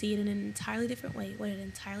needed to see it in an entirely different way, with an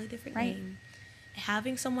entirely different Right. name.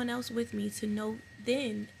 Having someone else with me to know,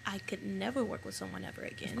 then I could never work with someone ever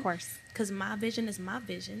again. Of course. Because my vision is my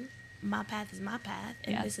vision. My path is my path.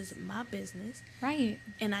 And Yes. this is my business. Right.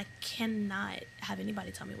 And I cannot have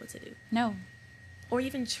anybody tell me what to do. No. Or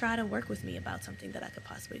even try to work with me about something that I could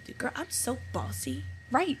possibly do. Girl, I'm so bossy.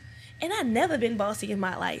 Right. And I've never been bossy in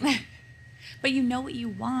my life. But you know what you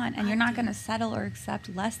want, and I you're not do. going to settle or accept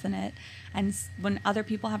less than it. And when other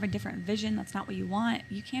people have a different vision, that's not what you want.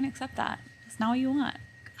 You can't accept that. It's not what you want.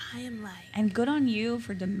 I am like... And good on you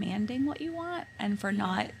for demanding what you want and for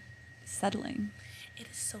not settling. It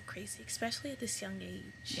is so crazy, especially at this young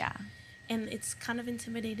age. Yeah. And it's kind of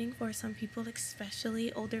intimidating for some people,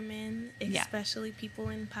 especially older men, Yeah. especially people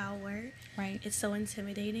in power. Right. It's so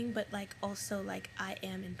intimidating, but like also like I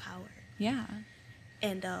am in power. Yeah.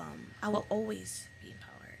 And I will always be in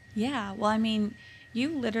power. Yeah. Well, I mean, you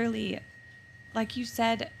literally, like you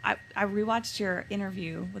said, I rewatched your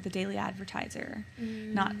interview with the Daily Advertiser,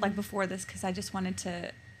 not like before this, because I just wanted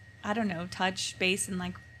to, I don't know, touch base and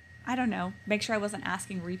like, I don't know, make sure I wasn't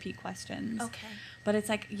asking repeat questions. Okay. But it's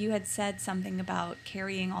like you had said something about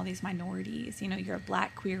carrying all these minorities. You know, you're a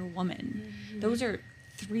Black queer woman. Those are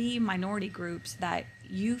 3 minority groups that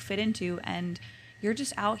you fit into, and you're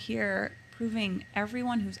just out here proving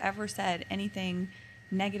everyone who's ever said anything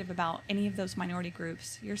negative about any of those minority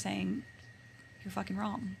groups, you're saying you're fucking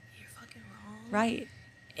wrong. You're fucking wrong. Right.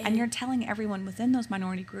 And you're telling everyone within those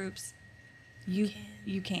minority groups you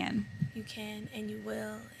can. You can, and you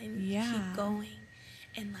will, and you keep going.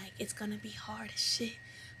 And like, it's gonna be hard as shit,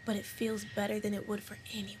 but it feels better than it would for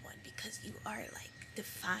anyone, because you are like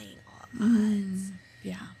defying all odds.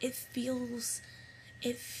 Yeah. It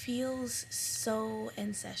feels so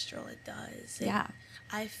ancestral. It does. Yeah.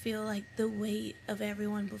 I feel like the weight of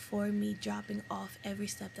everyone before me dropping off every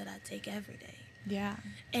step that I take every day. Yeah.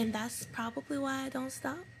 And that's probably why I don't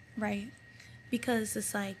stop, Right. because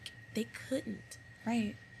it's like they couldn't.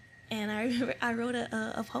 Right. And I remember I wrote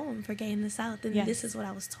a poem for Gay in the South, and Yes. this is what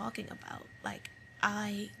I was talking about. Like,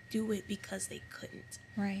 I do it because they couldn't.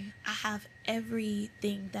 Right. I have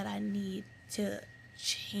everything that I need to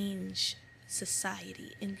change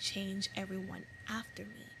society and change everyone after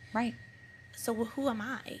me. Right. So who am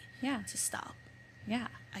I to stop? Yeah.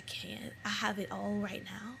 I can't. I have it all right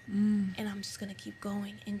now. And I'm just going to keep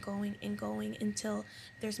going and going and going until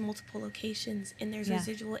there's multiple locations and there's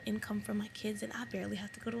residual income for my kids, and I barely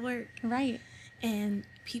have to go to work. Right. And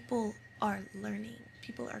people are learning.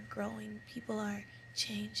 People are growing. People are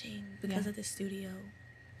changing because of the studio.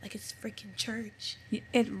 Like, it's freaking church.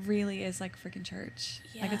 It really is like freaking church.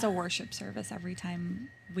 Like, it's a worship service every time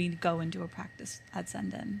we go and do a practice at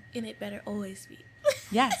Sendin. And it better always be.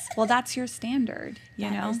 Yes. Well, that's your standard, you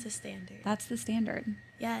know? That is the standard. That's the standard.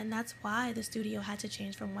 Yeah, and that's why the studio had to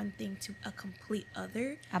change from one thing to a complete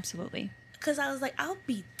other. Absolutely. Because I was like, I'll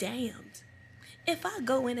be damned if I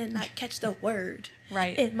go in and not catch the word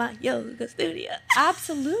in my yoga studio.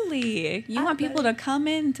 Absolutely. You want people to come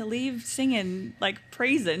in to leave singing, like,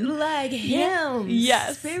 praising. Like hymns.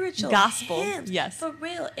 Yes. Spiritual gospel. hymns. Yes. For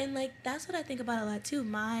real. And, like, that's what I think about a lot, too.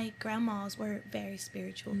 My grandmas were very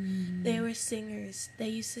spiritual. They were singers. They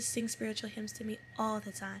used to sing spiritual hymns to me all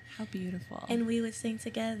the time. How beautiful. And we would sing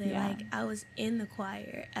together. Yeah. Like, I was in the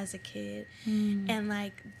choir as a kid. And,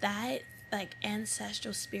 like, that, like,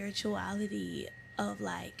 ancestral spirituality of,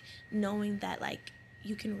 like, knowing that, like,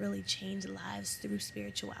 you can really change lives through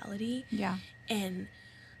spirituality. Yeah. And,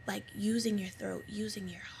 like, using your throat, using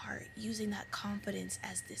your heart, using that confidence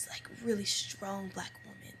as this, like, really strong Black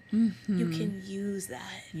woman. You can use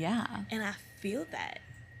that. Yeah. And I feel that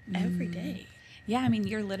every day. Yeah, I mean,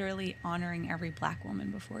 you're literally honoring every Black woman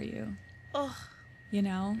before you. Oh. You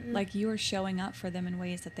know? Like, you are showing up for them in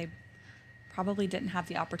ways that they probably didn't have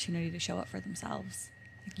the opportunity to show up for themselves.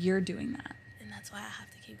 Like, you're doing that. And that's why I have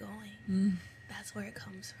to keep going. That's where it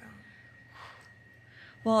comes from.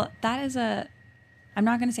 Well, that is I'm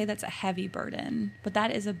not going to say that's a heavy burden, but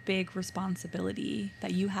that is a big responsibility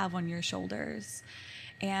that you have on your shoulders.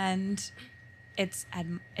 And it's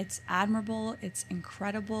admirable. It's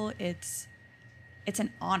incredible. It's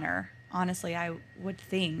an honor, honestly, I would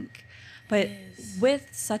think. But with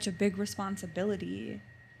such a big responsibility,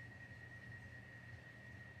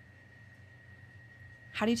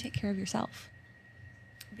 how do you take care of yourself?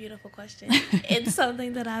 Beautiful question. It's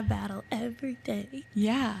something that I battle every day.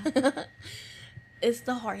 Yeah. It's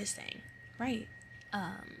the hardest thing. Right.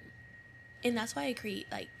 And that's why I create,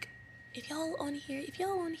 like, if y'all on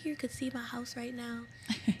here could see my house right now,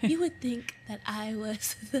 you would think that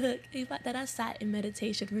that I sat in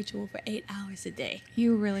meditation ritual for 8 hours a day.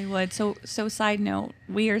 You really would. So side note,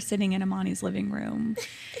 we are sitting in Emoni's living room,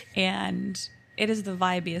 and it is the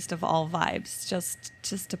vibiest of all vibes,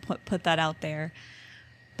 just to put that out there.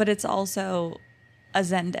 But it's also a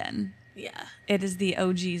Zen den. Yeah. It is the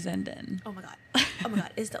OG Zen den. Oh my God.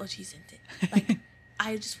 It's the OG Zen den. Like,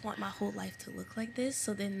 I just want my whole life to look like this.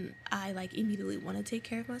 So then I like immediately want to take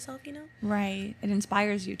care of myself, you know? Right. It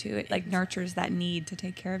inspires you to. It like nurtures that need to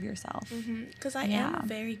take care of yourself. Because I am a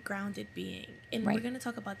very grounded being. And we're going to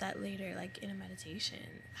talk about that later, like in a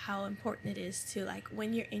meditation, how important it is to, like,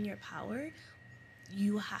 when you're in your power,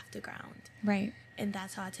 you have to ground. Right. And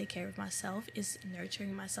that's how I take care of myself, is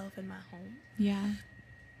nurturing myself in my home. Yeah.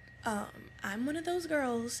 I'm one of those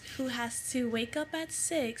girls who has to wake up at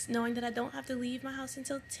 6 knowing that I don't have to leave my house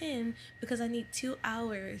until 10 because I need 2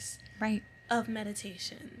 hours of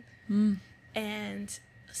meditation and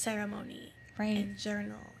ceremony and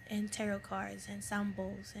journal and tarot cards and sound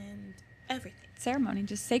bowls and everything. Ceremony,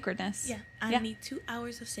 just sacredness. Yeah. I need 2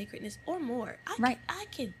 hours of sacredness or more. I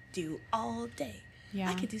could do all day.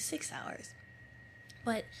 Yeah. I could do 6 hours.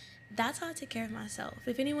 But that's how I take care of myself.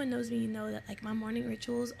 If anyone knows me, you know that, like, my morning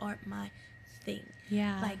rituals are my thing.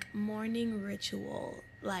 Yeah. Like, morning ritual.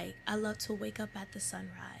 Like, I love to wake up at the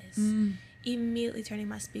sunrise. Immediately turning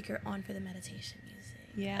my speaker on for the meditation music.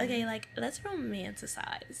 Yeah. Okay, like, let's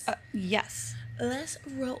romanticize. Yes. Let's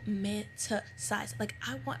romanticize. Like,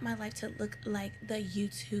 I want my life to look like the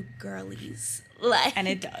YouTube girlies. Like, and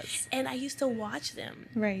it does. And I used to watch them.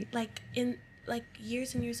 Right. Like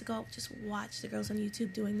years and years ago, just watch the girls on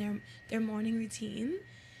YouTube doing their morning routine,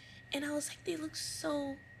 and I was like, they look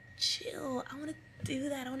so chill. I want to do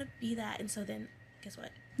that. I want to be that. And so then, guess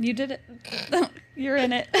what? You did it. You're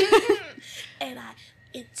in it. And I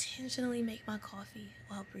intentionally make my coffee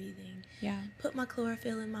while breathing. Yeah. Put my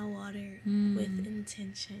chlorophyll in my water with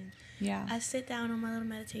intention. Yeah. I sit down on my little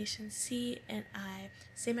meditation seat and I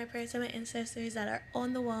say my prayers to my ancestors that are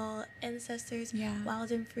on the wall. Ancestors,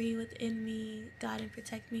 wild and free within me, guide and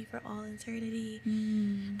protect me for all eternity.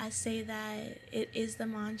 I say that it is the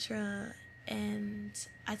mantra, and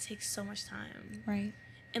I take so much time. Right.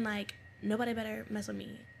 And, like, nobody better mess with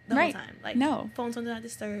me the whole time. Like, no. Phones on Do Not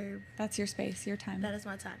Disturb. That's your space, your time. That is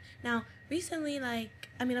my time. Now, recently, like,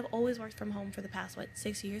 I mean, I've always worked from home for the past,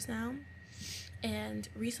 6 years now? And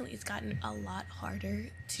recently it's gotten a lot harder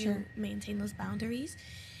to maintain those boundaries.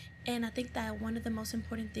 And I think that one of the most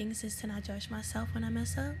important things is to not judge myself when I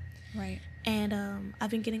mess up. Right. And I've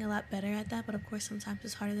been getting a lot better at that, but of course sometimes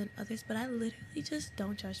it's harder than others. But I literally just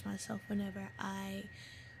don't judge myself whenever I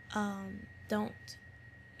don't,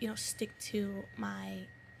 stick to my,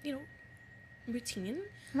 routine.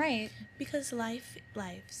 Right. Because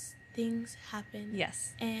life's things happen.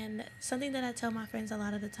 Yes. And something that I tell my friends a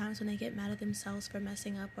lot of the times when they get mad at themselves for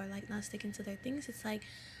messing up or, like, not sticking to their things, it's like,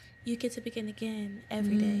 you get to begin again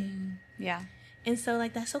every day. Yeah. And so,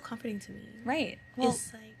 like, that's so comforting to me. Right. Well,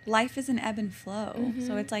 it's like, life is an ebb and flow.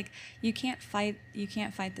 So it's like you can't fight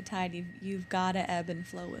the tide. You've got to ebb and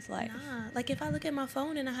flow with life. Nah. Like, if I look at my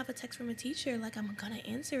phone and I have a text from a teacher, like, I'm gonna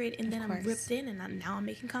answer it, and then I'm ripped in, and now I'm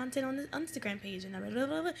making content on the Instagram page, and blah, blah,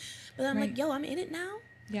 blah, blah. But I'm like, yo, I'm in it now.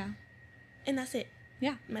 Yeah. And that's it.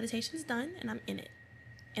 Yeah. Meditation's done, and I'm in it.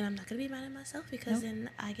 And I'm not going to be mad at myself because then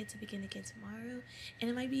I get to begin again tomorrow. And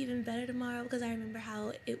it might be even better tomorrow because I remember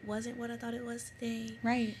how it wasn't what I thought it was today.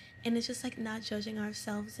 Right. And it's just, like, not judging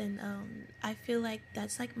ourselves. And I feel like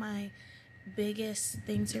that's, like, my biggest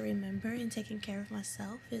thing to remember in taking care of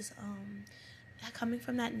myself is coming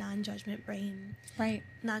from that non-judgment brain. Right.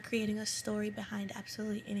 Not creating a story behind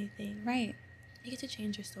absolutely anything. Right. You get to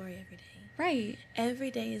change your story every day. Right. Every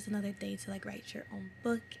day is another day to, like, write your own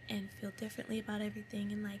book and feel differently about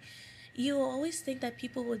everything. And, like, you will always think that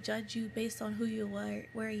people will judge you based on who you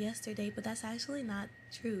were yesterday, but that's actually not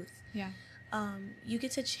truth. Yeah. You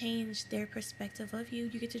get to change their perspective of you.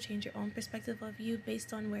 You get to change your own perspective of you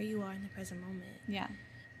based on where you are in the present moment. Yeah.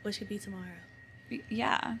 Which could be tomorrow.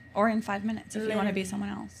 Yeah. Or in 5 minutes if you want to be someone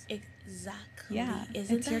else. Exactly. Yeah.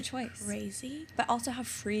 Isn't it's that your choice. Crazy? But also how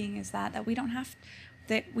freeing is that we don't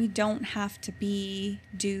have to be,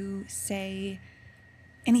 do, say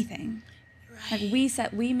anything. Right.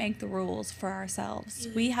 Like we make the rules for ourselves.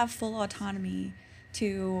 Yeah. We have full autonomy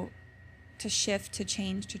to shift, to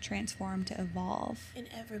change, to transform, to evolve. In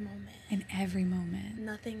every moment. In every moment.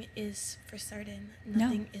 Nothing is for certain.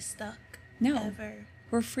 Nothing is stuck. No. Ever.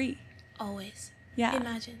 we're free. Always. Yeah.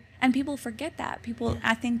 Imagine. And people forget that. People, Yeah.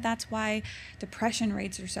 I think that's why depression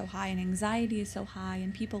rates are so high and anxiety is so high,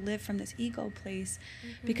 and people live from this ego place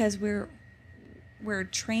because we're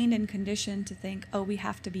trained and conditioned to think, oh, we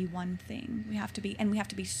have to be one thing. We have to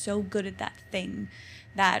be so good at that thing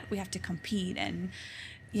that we have to compete and,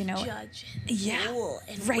 you know, judge and rule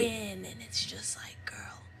and win. And it's just like,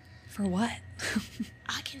 girl, for what?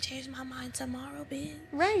 I can change my mind tomorrow, bitch.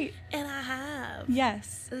 Right. And I have.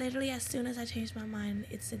 Yes. Literally, as soon as I change my mind,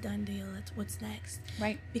 it's a done deal. That's what's next.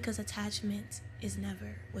 Right. Because attachment is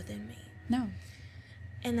never within me. No.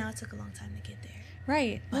 And now it took a long time to get there.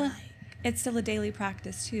 Right. But Well, it's still a daily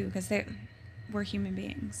practice too, because we're human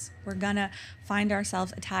beings. We're gonna find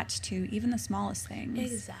ourselves attached to even the smallest things.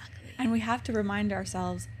 Exactly. And we have to remind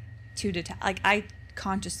ourselves to detach. Like, I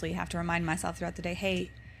consciously have to remind myself throughout the day,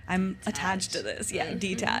 hey, I'm attached to this. Yeah,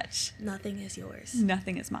 detach. Nothing is yours.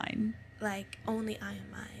 Nothing is mine. Like, only I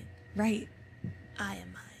am mine. Right. I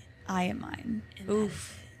am mine. I am mine. And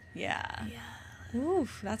Oof. Yeah. Yeah.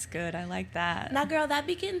 Oof, that's good. I like that. Now, girl, that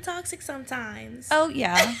be getting toxic sometimes. Oh,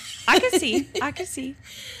 yeah. I could see.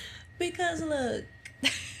 Because, look,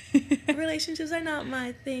 relationships are not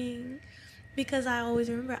my thing. Because I always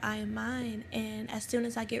remember I am mine. And as soon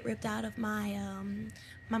as I get ripped out of my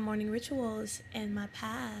my morning rituals and my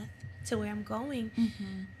path to where I'm going,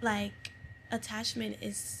 like, attachment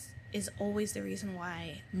is always the reason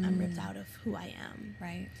why I'm ripped out of who I am.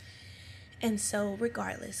 Right. And so,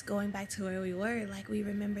 regardless, going back to where we were, like, we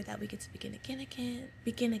remember that we get to begin again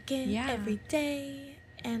every day,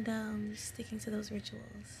 and sticking to those rituals.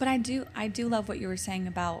 But I do love what you were saying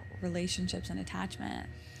about relationships and attachment.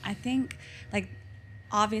 I think, like,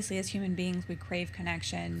 obviously as human beings we crave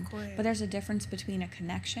connection, Of course. but there's a difference between a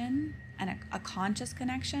connection and a conscious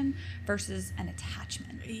connection versus an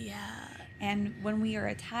attachment. Yeah. And when we are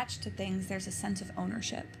attached to things, there's a sense of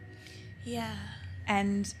ownership. Yeah.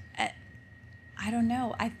 And I don't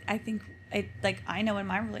know. I think I know in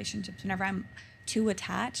my relationships, whenever I'm too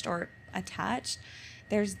attached,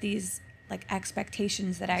 there's these like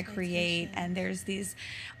expectations that I create, and there's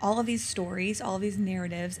all of these stories, all of these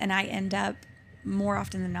narratives, and I end up more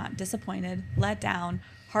often than not disappointed, let down,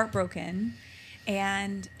 heartbroken.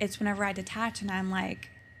 And it's whenever I detach and I'm like,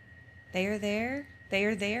 they are there, they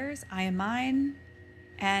are theirs, I am mine,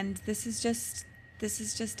 and this is just it. This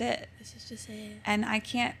is just it. And I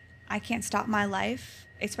can't stop my life,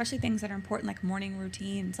 especially things that are important, like morning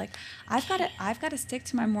routines. Like, I've got to stick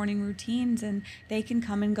to my morning routines, and they can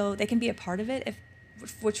come and go. They can be a part of it,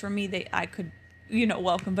 which for me I could,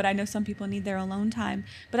 welcome. But I know some people need their alone time.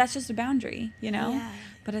 But that's just a boundary, Yeah.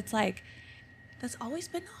 But it's like, that's always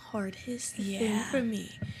been the hardest thing for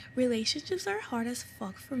me. Relationships are hard as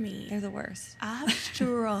fuck for me. They're the worst. I've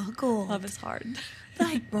struggled. Love is hard.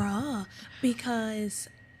 Like, bruh, because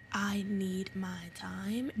I need my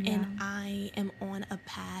time, and I am on a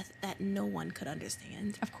path that no one could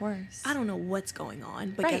understand. Of course. I don't know what's going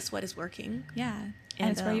on, but guess what? It's working. Yeah. And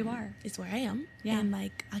it's where you are. It's where I am. Yeah. And,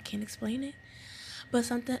 like, I can't explain it. But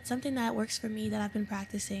something that works for me that I've been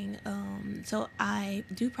practicing, so I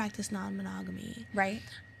do practice non-monogamy. Right.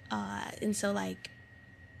 And so, like,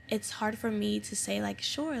 it's hard for me to say, like,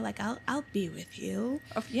 sure, like, I'll be with you.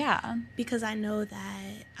 Oh, yeah. Because I know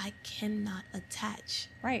that I cannot attach.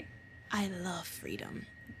 Right. I love freedom.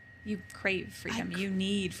 You crave freedom. You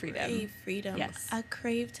need freedom. I crave freedom. Yes. I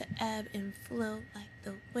crave to ebb and flow like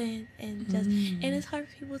the wind, and just and it's hard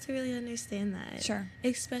for people to really understand that. Sure.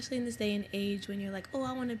 Especially in this day and age when you're like, oh,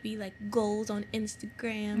 I want to be like goals on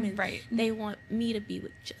Instagram, and right. they want me to be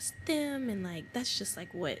with just them, and like that's just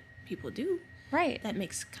like what people do. Right. That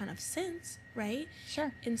makes kind of sense, right?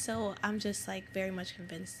 Sure. And so I'm just like very much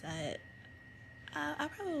convinced that I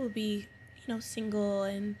probably will be, single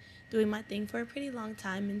and doing my thing for a pretty long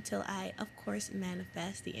time until I, of course,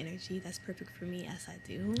 manifest the energy that's perfect for me as I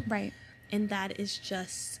do. Right. And that is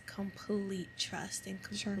just complete trust and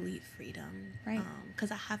complete freedom. Right.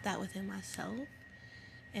 Because I have that within myself.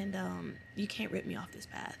 And you can't rip me off this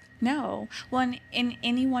path. No. Well, in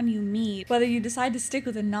anyone you meet, whether you decide to stick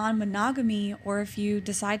with a non-monogamy or if you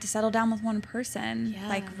decide to settle down with one person,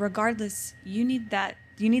 like, regardless, you need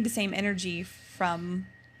the same energy from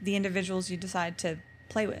the individuals you decide to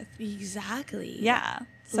play with. Exactly. Yeah.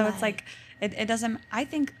 So it's like, it doesn't, I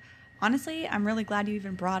think, honestly, I'm really glad you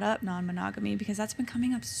even brought up non-monogamy because that's been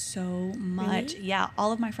coming up so much. Really? Yeah.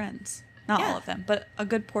 All of my friends. Not all of them, but a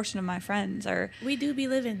good portion of my friends are... We do be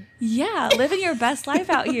living. Yeah, living your best life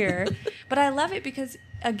out here. But I love it because,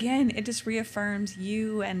 again, it just reaffirms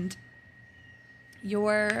you and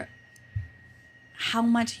how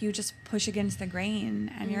much you just push against the grain.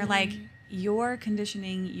 And you're like, your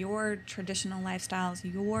conditioning, your traditional lifestyles,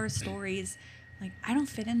 your stories, like, I don't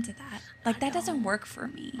fit into that. Like, that doesn't work for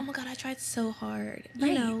me. Oh my God, I tried so hard.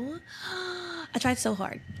 Right. You know, I tried so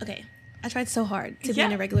hard. Okay. I tried so hard to be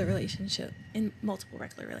in a regular relationship, in multiple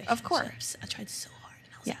regular relationships. Of course. I tried so hard.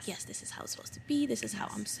 And I was like, yes, this is how it's supposed to be. This is how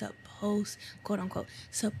I'm supposed, quote unquote,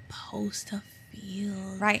 supposed to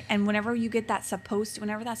feel. Right. And whenever you get that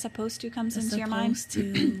whenever that supposed to comes into your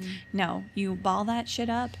mind, no, you ball that shit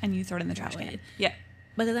up and you throw it in the trash can. Yeah.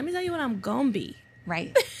 But let me tell you what I'm gonna be.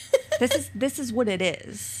 Right. This is what it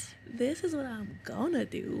is. This is what I'm gonna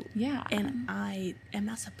do. Yeah. And I am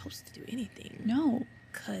not supposed to do anything. No.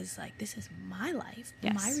 Because, like, this is my life,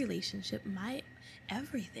 my relationship, my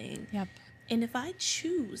everything. Yep. And if I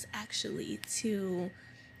choose, actually, to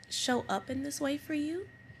show up in this way for you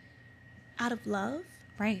out of love,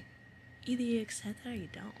 right, either you accept that or you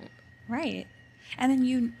don't. Right. And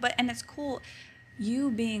then and it's cool,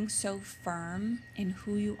 you being so firm in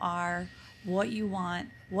who you are, what you want,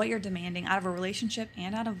 what you're demanding out of a relationship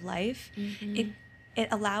and out of life, it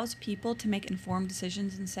allows people to make informed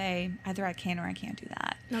decisions and say, either I can or I can't do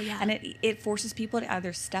that. Oh, yeah. And it forces people to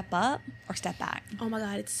either step up or step back. Oh, my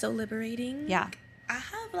God. It's so liberating. Yeah. I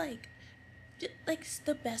have, like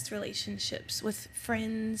the best relationships with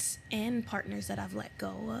friends and partners that I've let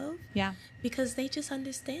go of. Yeah. Because they just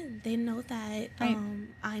understand. They know that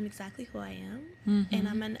I'm exactly who I am. Mm-hmm. And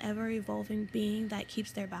I'm an ever-evolving being that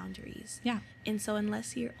keeps their boundaries. Yeah. And so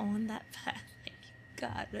unless you're on that path, like, you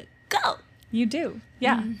gotta go. You do.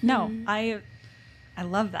 Yeah. Mm-hmm. No, I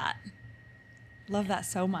love that. Love that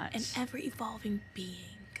so much. An ever-evolving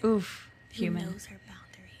being. Oof. Who Human. knows her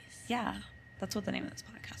boundaries. Yeah. That's what the name of this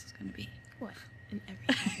podcast is going to be. What? An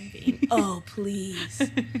ever-evolving being. Oh, please.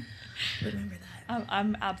 Remember that.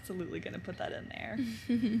 I'm absolutely going to put that in there.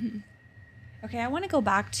 Okay, I want to go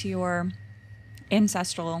back to your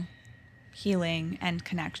ancestral healing and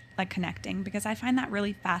connecting, because I find that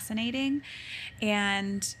really fascinating.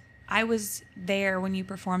 And I was there when you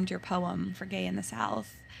performed your poem for Gay in the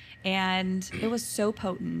South, and it was so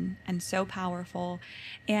potent and so powerful.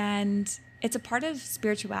 And it's a part of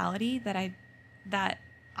spirituality that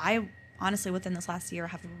I honestly, within this last year,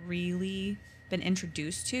 have really been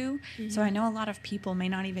introduced to. Mm-hmm. So I know a lot of people may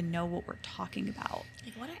not even know what we're talking about.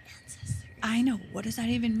 Like, what are ancestors? I know. What does that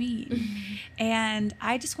even mean? Mm-hmm. And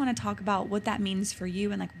I just want to talk about what that means for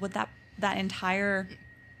you, and like what that entire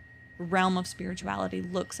realm of spirituality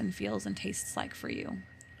looks and feels and tastes like for you.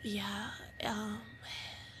 Yeah.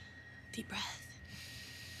 Deep breath.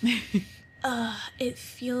 It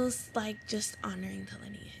feels like just honoring the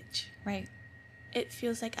lineage. Right. It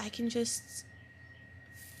feels like I can just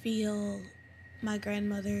feel my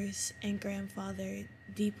grandmothers and grandfather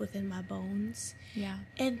deep within my bones. Yeah.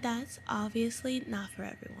 And that's obviously not for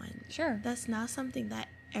everyone. Sure. That's not something that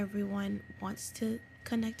everyone wants to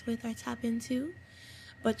connect with or tap into.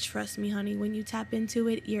 But trust me, honey, when you tap into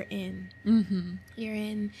it, you're in. Mm-hmm. You're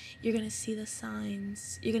in. You're gonna see the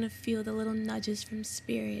signs. You're gonna feel the little nudges from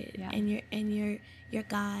spirit and your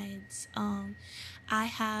guides. I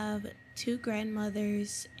have 2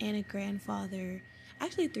 grandmothers and a grandfather,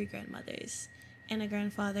 actually 3 grandmothers and a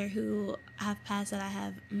grandfather who have passed that I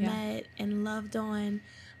have met and loved on.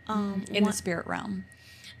 In the spirit realm.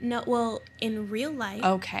 No, well, in real life.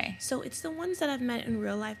 Okay. So it's the ones that I've met in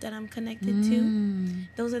real life that I'm connected to.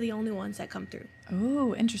 Those are the only ones that come through.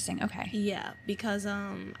 Oh, interesting. Okay. Yeah, because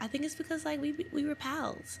I think it's because like we were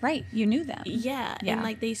pals. Right. You knew them. Yeah. And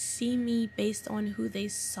like they see me based on who they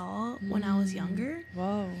saw when I was younger.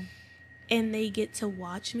 Whoa. And they get to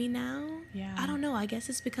watch me now. Yeah. I don't know. I guess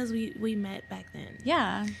it's because we met back then.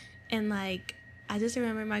 Yeah. And like I just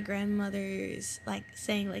remember my grandmothers like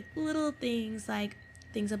saying like little things like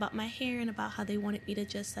things about my hair and about how they wanted me to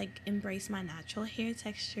just like embrace my natural hair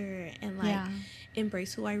texture and like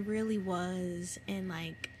embrace who I really was and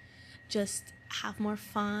like just have more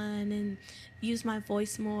fun and use my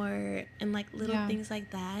voice more and like little things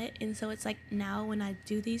like that. And so it's like now when I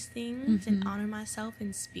do these things and honor myself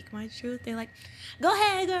and speak my truth, they're like, go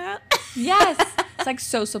ahead, girl. Yes. It's like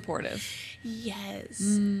so supportive.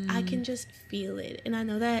 Yes. I can just feel it. And I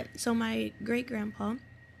know that. So my great grandpa,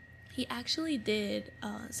 he actually did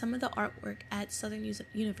some of the artwork at Southern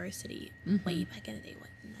University way back in the day,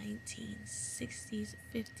 1960s,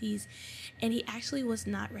 50s. And he actually was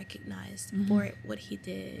not recognized for what he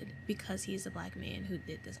did because he's a black man who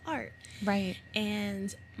did this art. Right.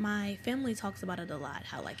 And my family talks about it a lot,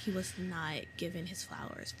 how like he was not given his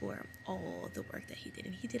flowers for all the work that he did.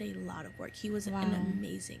 And he did a lot of work. He was an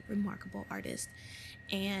amazing, remarkable artist.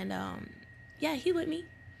 And he with me.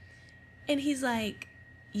 And he's like,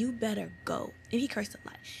 you better go. And he cursed a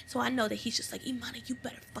lot. So I know that he's just like, Emoni, you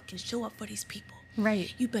better fucking show up for these people.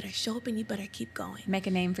 Right. You better show up and you better keep going. Make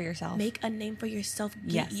a name for yourself. Make a name for yourself.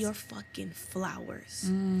 Get your fucking flowers.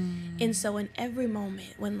 And so in every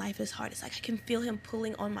moment when life is hard, it's like I can feel him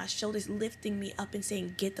pulling on my shoulders, lifting me up and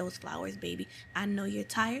saying, get those flowers, baby. I know you're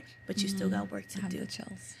tired, but you still got work to do. I have the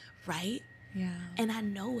chills. Right? Yeah. And I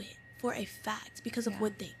know it for a fact because of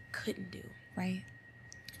what they couldn't do. Right.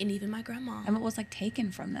 And even my grandma. And what was like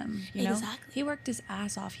taken from them, you know? Exactly. He worked his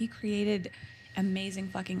ass off. He created amazing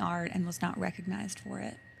fucking art and was not recognized for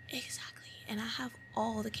it. Exactly. And I have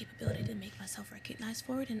all the capability to make myself recognized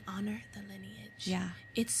for it and honor the lineage. Yeah.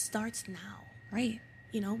 It starts now. Right.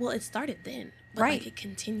 You know, well, it started then, but like it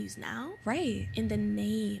continues now. Right. And the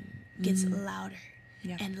name gets louder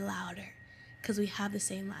Yep. and louder because we have the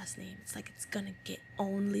same last name. It's like it's going to get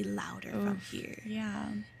only louder from here. Yeah.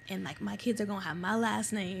 And like my kids are going to have my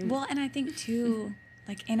last name. Well, and I think too,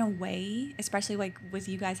 like in a way, especially like with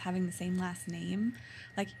you guys having the same last name,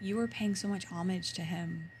 like you were paying so much homage to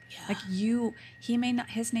him. Yeah. Like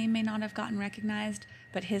his name may not have gotten recognized,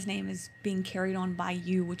 but his name is being carried on by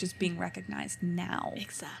you, which is being recognized now.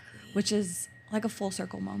 Exactly. Which is like a full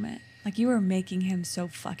circle moment. Like you were making him so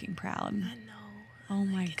fucking proud. I know. Oh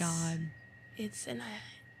my God. And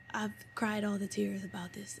I've cried all the tears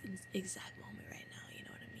about this exact moment right now. You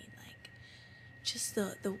know what I mean? Like just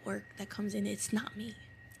the work that comes in. It's not me.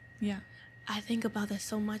 Yeah. I think about that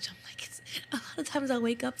so much. I'm like, a lot of times I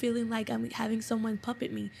wake up feeling like I'm having someone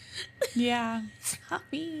puppet me. Yeah. It's not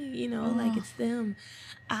me, you know, like it's them.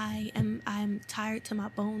 I'm tired to my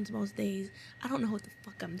bones most days. I don't know what the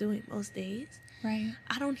fuck I'm doing most days. Right.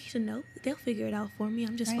 I don't need to know. They'll figure it out for me.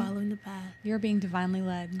 I'm just following the path. You're being divinely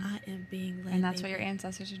led. I am being led. And that's what your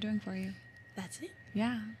ancestors are doing for you. That's it.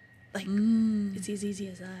 Yeah. Like, it's as easy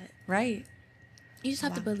as that. Right. You just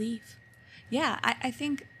have to believe. Yeah, I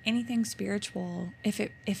think anything spiritual, if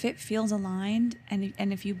it feels aligned and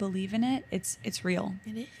if you believe in it, it's real.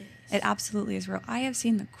 It is. It absolutely is real. I have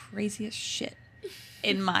seen the craziest shit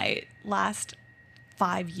in my last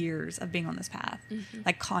 5 years of being on this path,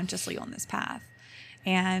 like consciously on this path.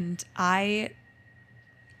 And I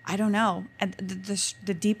don't know. And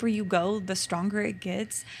the deeper you go, the stronger it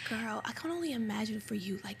gets. Girl, I can only imagine for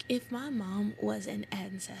you, like if my mom was an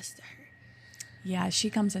ancestor. Yeah, she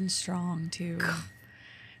comes in strong too.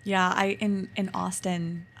 Yeah, in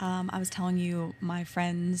Austin, I was telling you, my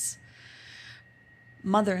friend's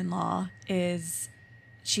mother-in-law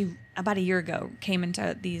she about a year ago came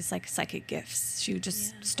into these like psychic gifts. She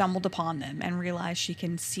just stumbled upon them and realized she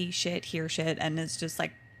can see shit, hear shit, and is just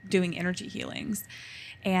like doing energy healings.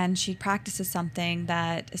 And she practices something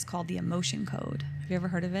that is called the emotion code. Have you ever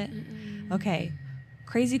heard of it? Mm-mm. Okay,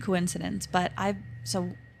 crazy coincidence, but I'll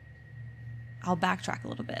backtrack a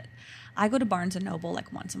little bit. I go to Barnes & Noble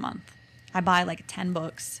like once a month. I buy like 10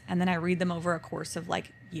 books and then I read them over a course of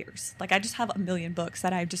like years. Like I just have a million books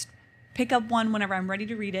that I just pick up one whenever I'm ready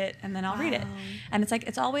to read it and then I'll read it. And it's like,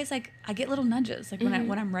 it's always like, I get little nudges. Like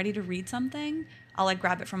when I'm ready to read something, I'll like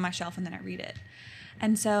grab it from my shelf and then I read it.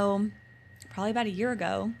 And so probably about a year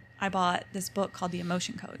ago, I bought this book called The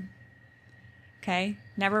Emotion Code. Okay.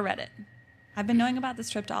 Never read it. I've been knowing about this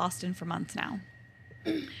trip to Austin for months now.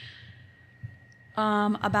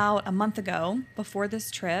 About a month ago, before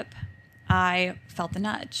this trip, I felt the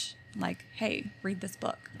nudge. Like, hey, read this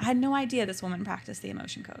book. I had no idea this woman practiced the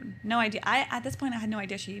emotion code. No idea. At this point, I had no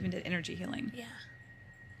idea she even did energy healing. Yeah.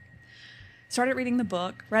 Started reading the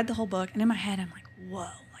book, read the whole book, and in my head, I'm like, whoa,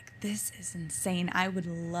 like this is insane. I would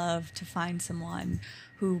love to find someone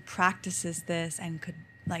who practices this and could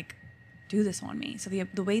like do this on me. So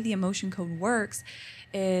the way the emotion code works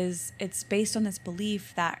is it's based on this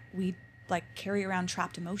belief that we like carry around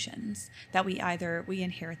trapped emotions, that we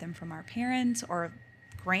inherit them from our parents or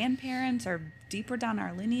grandparents or deeper down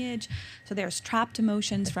our lineage. So there's trapped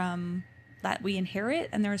emotions from that we inherit,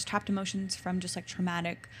 and there's trapped emotions from just like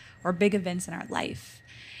traumatic or big events in our life.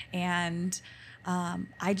 And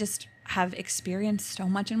I just have experienced so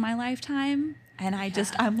much in my lifetime, and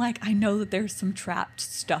I'm like, I know that there's some trapped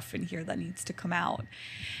stuff in here that needs to come out.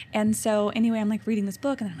 And so anyway, I'm like reading this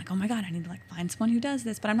book and I'm like, oh my God, I need to like find someone who does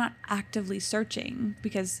this, but I'm not actively searching,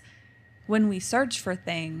 because when we search for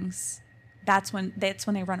things, that's when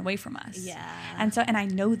they run away from us. Yeah. And I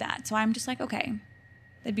know that. So I'm just like, okay,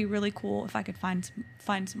 it'd be really cool if I could find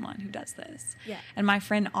someone who does this. Yeah. And my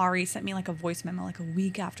friend Ari sent me like a voice memo like a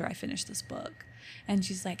week after I finished this book. And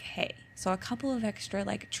she's like, hey, so a couple of extra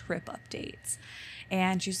like trip updates.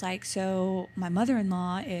 And she's like, so my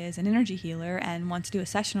mother-in-law is an energy healer and wants to do a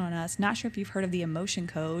session on us. Not sure if you've heard of the emotion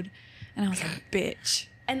code. And I was like, bitch.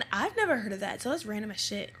 And I've never heard of that, so it's random as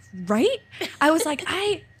shit. Right? I was like,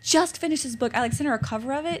 I just finished this book. I like sent her a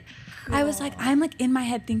cover of it. Cool. I was like, I'm like in my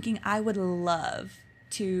head thinking I would love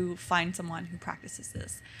to find someone who practices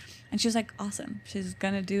this. And she was like, awesome. She's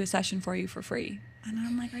going to do a session for you for free. And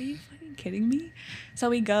I'm like, are you fucking kidding me? So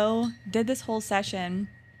we did this whole session,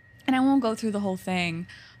 and I won't go through the whole thing,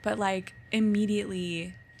 but like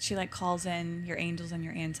immediately she like calls in your angels and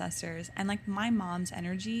your ancestors. And like my mom's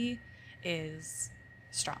energy is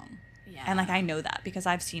strong. Yeah. And like I know that because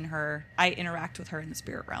I've seen her, I interact with her in the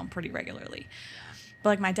spirit realm pretty regularly. Yeah. But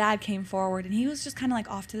like my dad came forward and he was just kind of like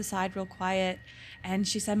off to the side real quiet. And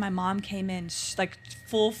she said my mom came in like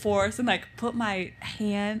full force and like put my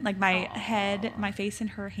hand, like my head, my face in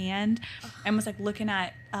her hand, and was like looking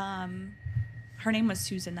at, her name was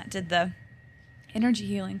Susan that did the energy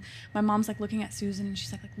healing. My mom's like looking at Susan and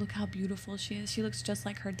she's like look how beautiful she is. She looks just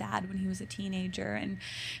like her dad when he was a teenager. And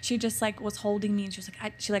she just like was holding me and she was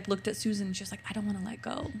like, she like looked at Susan and she was like, I don't want to let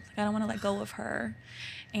go. Like, I don't want to let go of her.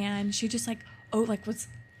 And she just like, was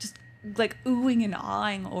just like oohing and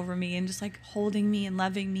awing over me and just like holding me and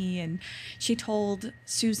loving me. And she told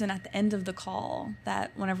Susan at the end of the call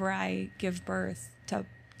that whenever I give birth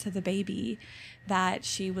to the baby, that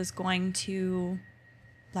she was going to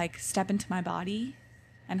like step into my body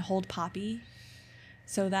and hold Poppy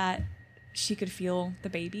so that she could feel the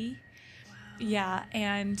baby. Wow. Yeah.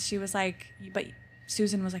 And she was like, but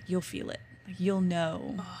Susan was like, you'll feel it. Like you'll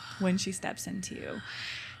know when she steps into you.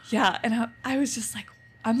 Yeah. And I was just like,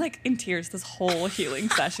 I'm like in tears this whole healing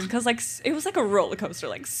session. Cause like, it was like a roller coaster.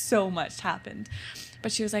 Like so much happened,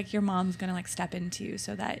 but she was like, your mom's going to like step into you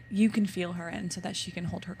so that you can feel her and so that she can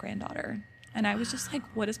hold her granddaughter. And I was just like,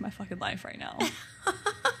 what is my fucking life right now?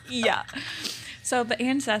 Yeah. So the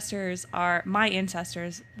ancestors are my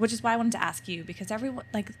ancestors, which is why I wanted to ask you, because everyone,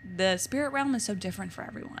 like the spirit realm is so different for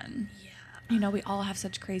everyone. Yeah. You know, we all have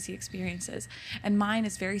such crazy experiences, and mine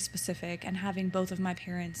is very specific. And having both of my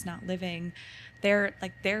parents not living, they're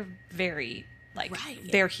very like,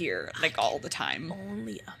 right. They're here like all the time.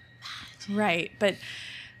 Only imagine. Right. But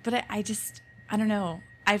I don't know.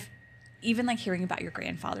 I've even like hearing about your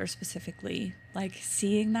grandfather specifically, like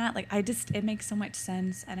seeing that, like it makes so much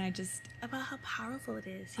sense. And I just about how powerful it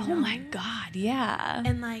is. You know? My God. Yeah.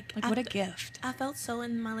 And like what a gift. I felt so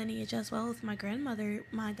in my lineage as well with my grandmother.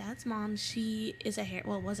 My dad's mom, she is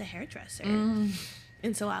was a hairdresser.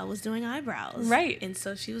 And so I was doing eyebrows. Right. And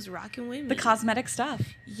so she was rocking with me. The cosmetic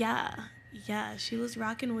stuff. Yeah. Yeah. She was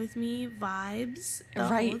rocking with me vibes the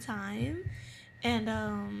whole time. And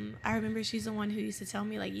I remember she's the one who used to tell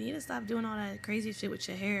me, like, you need to stop doing all that crazy shit with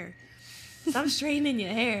your hair. Stop straightening your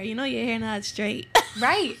hair. You know your hair not straight.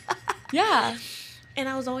 Right. Yeah. And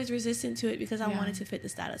I was always resistant to it because I wanted to fit the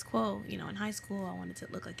status quo. You know, in high school, I wanted to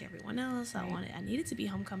look like everyone else. Right. I needed to be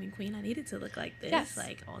homecoming queen. I needed to look like this,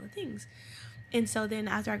 like all the things. And so then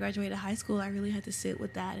after I graduated high school, I really had to sit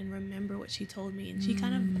with that and remember what she told me. And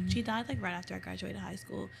she died like right after I graduated high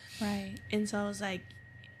school. Right. And so I was like,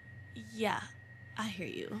 yeah, I hear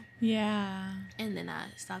you. Yeah. And then I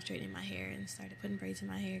stopped straightening my hair and started putting braids in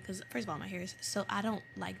my hair because, first of all, my hair is so I don't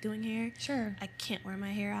like doing hair. Sure. I can't wear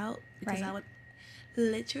my hair out because I would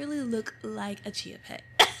literally look like a chia pet.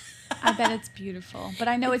 I bet it's beautiful, but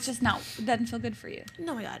I know it doesn't feel good for you.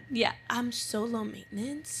 No, my God. Yeah. I'm so low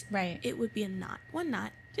maintenance. Right. It would be one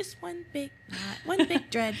knot, just one big knot, one big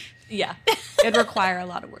dread. Yeah. It'd require a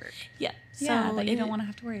lot of work. Yeah. So that you don't want to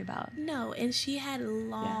have to worry about. No, and she had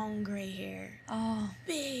long gray hair. Oh.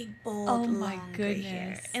 Big, bold, long gray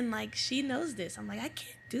hair. And like, she knows this. I'm like, I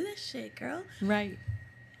can't do this shit, girl. Right.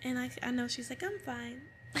 And I know she's like, I'm fine.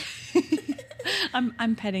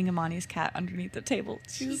 I'm petting Emoni's cat underneath the table.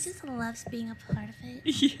 She just loves being a part of it.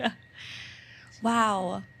 Yeah.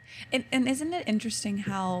 Wow. And isn't it interesting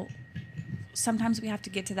how sometimes we have to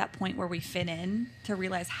get to that point where we fit in to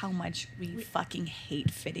realize how much we fucking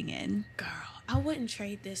hate fitting in? Girl, I wouldn't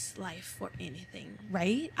trade this life for anything.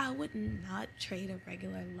 Right? I would not trade a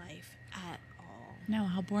regular life at all. No,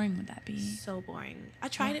 how boring would that be? So boring. I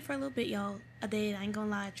tried it for a little bit, y'all. I did. I ain't gonna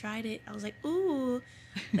lie. I tried it. I was like, ooh,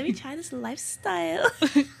 let me try this lifestyle.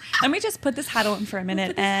 Let me just put this hat on for a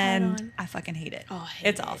minute, and I fucking hate it. Oh,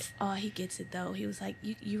 it's off. Oh, he gets it, though. He was like,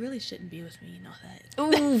 you really shouldn't be with me. You know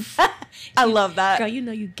that. Oof. I love that. Girl, you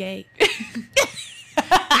know you gay.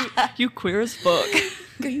 You queer as fuck.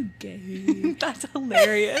 Girl, you gay. That's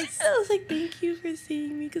hilarious. I was like, thank you for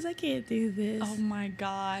seeing me because I can't do this. Oh my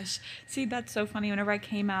gosh. See, that's so funny. Whenever I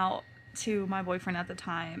came out to my boyfriend at the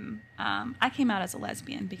time, I came out as a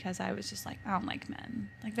lesbian because I was just like, I don't like men.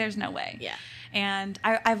 Like, there's no way. Yeah. And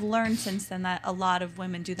I've learned since then that a lot of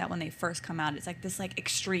women do that when they first come out. It's like this like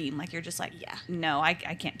extreme. Like, you're just like, Yeah. no, I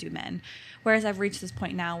can't do men. Whereas I've reached this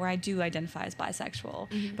point now where I do identify as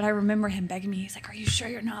bisexual. But I remember him begging me. He's like, are you sure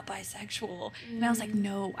you're not bisexual? And I was like,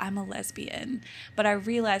 no, I'm a lesbian. But I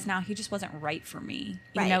realize now he just wasn't right for me.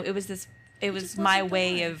 You Right. know, it was just my wasn't the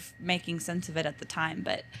way one. of making sense of it at the time.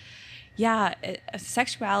 But yeah,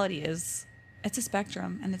 sexuality it's a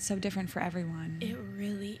spectrum, and it's so different for everyone. It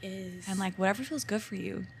really is. And like, whatever feels good for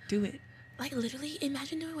you, do it. Like, literally,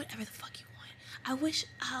 imagine doing whatever the fuck you want. I wish,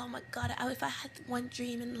 oh my God, if I had one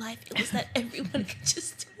dream in life, it was that everyone could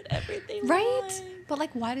just do whatever they want. But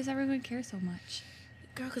like, why does everyone care so much?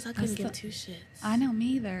 Girl, because I couldn't give two shits. I know, me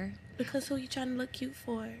either. Because who you trying to look cute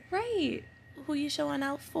for? Right. Who you showing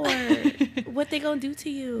out for? What they gonna do to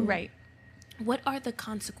you? Right. What are the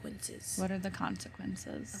consequences What are the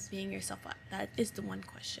consequences? of being yourself? That is the one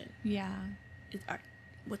question. Yeah.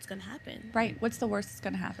 What's gonna happen? Right. What's the worst that's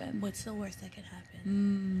gonna happen? What's the worst that could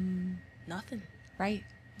happen? Nothing. Right.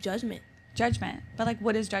 Judgment. Judgment. But like,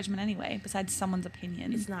 what is judgment anyway? Besides someone's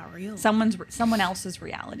opinion. It's not real. Someone else's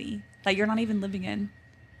reality that you're not even living in.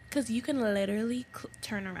 Because you can literally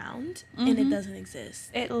turn around and it doesn't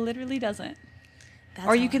exist. It literally doesn't. That's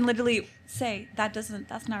Or you how- can literally say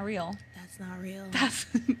that's not real. That's not real. That's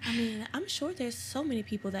I mean, I'm sure there's so many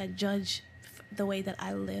people that judge the way that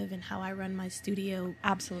I live and how I run my studio.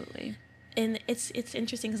 absolutely. And it's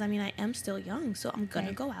interesting because, I mean, I am still young, so I'm going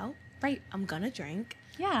to go out. Right. I'm going to drink.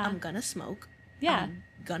 Yeah. I'm going to smoke. Yeah. I'm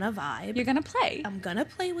going to vibe. You're gonna play. I'm going to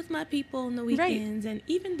play with my people on the weekends. And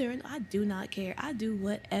even during, I do not care. I do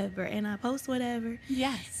whatever. And I post whatever.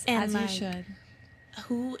 Yes. And as like, you should.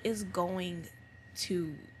 Who is going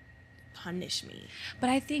to punish me? But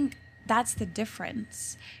I think that's the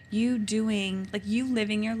difference. You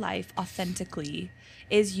living your life authentically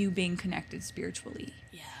is you being connected spiritually.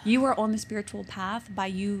 Yeah. You are on the spiritual path by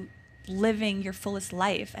you living your fullest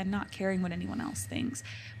life and not caring what anyone else thinks.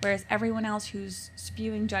 Whereas everyone else who's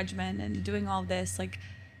spewing judgment and doing all this, like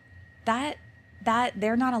that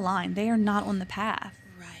they're not aligned. They are not on the path.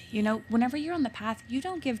 Right. You know, whenever you're on the path, you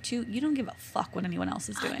don't give a fuck what anyone else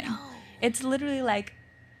is doing. I know. It's literally like,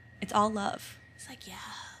 it's all love. It's like, yeah,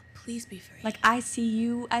 please be free. Like, I see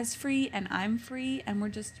you as free and I'm free and we're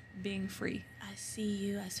just being free. I see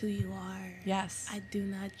you as who you are. Yes. I do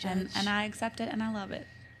not judge. And I accept it and I love it.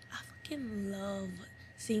 I fucking love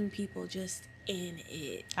seeing people just in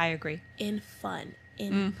it, I agree. in fun,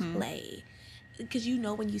 in play. Because you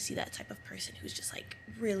know when you see that type of person who's just like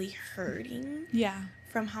really hurting Yeah.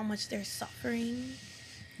 from how much they're suffering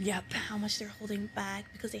Yep. and how much they're holding back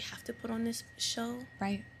because they have to put on this show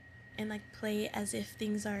Right. and like play as if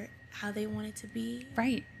things are how they want it to be.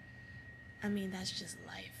 Right. I mean, that's just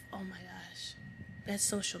life. Oh my gosh. That's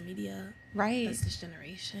social media. Right. That's this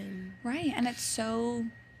generation. Right. And it's so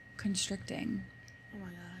constricting. Oh my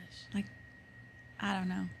gosh. Like, I don't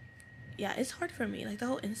know. Yeah, it's hard for me. Like the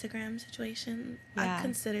whole Instagram situation, Yeah. I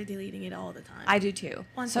consider deleting it all the time. I do too.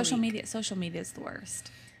 Once a Social week. media is the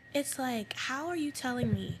worst. It's like, how are you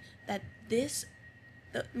telling me that this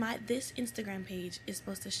Instagram page is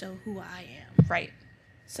supposed to show who I am? Right.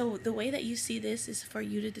 So the way that you see this is for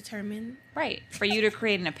you to determine, Right. For you to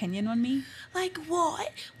create an opinion on me? like,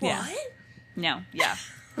 what? Yeah. What? No. Yeah.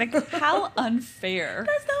 Like, how unfair.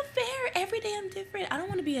 That's not fair. Every day I'm different. I don't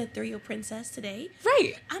want to be a ethereal princess today.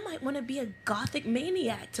 Right. I might want to be a gothic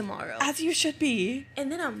maniac tomorrow. As you should be. And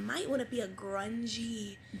then I might want to be a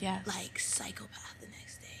grungy, Yes. like, psychopath the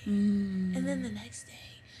next day. Mm. And then the next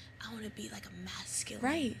day, I want to be like a masculine,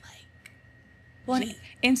 Right. like, Well, gee,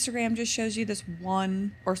 Instagram just shows you this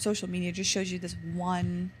one, or social media just shows you this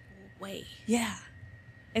one. way. Yeah.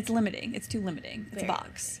 It's limiting. It's too limiting. It's Very a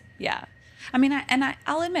box. Yeah. I mean,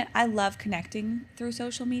 I'll admit, I love connecting through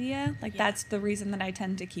social media. Like, Yeah. that's the reason that I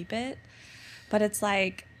tend to keep it. But it's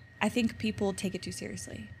like, I think people take it too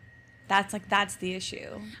seriously. That's the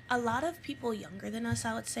issue. A lot of people younger than us,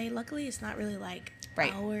 I would say, luckily it's not really like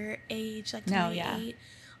Right. our age, like No, 28,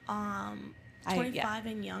 yeah. 25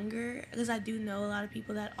 and younger, because I do know a lot of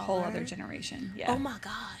people that Whole are. other generation. Yeah. Oh my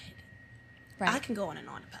God. Right. I can go on and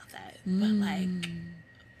on about that. But like,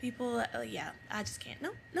 people, yeah, I just can't.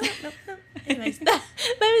 No. Anyways, let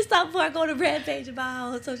me stop before I go on a rampage about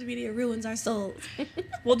how social media ruins our souls.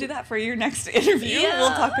 We'll do that for your next interview. Yeah. We'll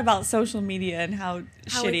talk about social media and how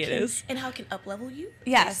shitty it is. And how it can up-level you.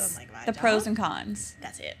 Yes. based on, like, my The job. pros and cons.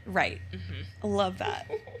 That's it. Right. I love that.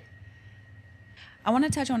 I want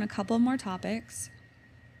to touch on a couple more topics.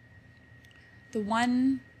 The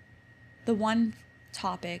one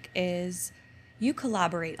topic is, you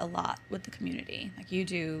collaborate a lot with the community. Like you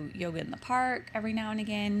do yoga in the park every now and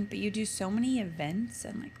again, but you do so many events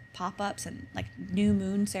and like pop-ups and like new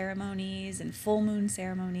moon ceremonies and full moon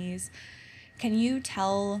ceremonies. Can you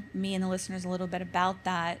tell me and the listeners a little bit about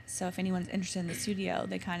that? So if anyone's interested in the studio,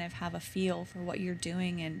 they kind of have a feel for what you're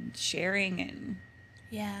doing and sharing and...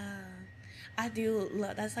 Yeah. I do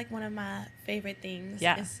love, that's like one of my favorite things,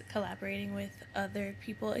 is collaborating with other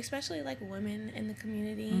people, especially like women in the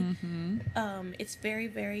community. It's very,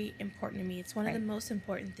 very important to me. It's one of the most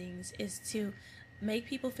important things, is to make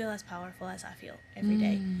people feel as powerful as I feel every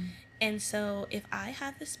day. And so if I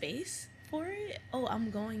have the space for it,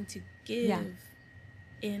 I'm going to give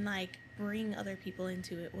and like bring other people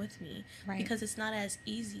into it with me, because it's not as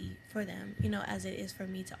easy for them, you know, as it is for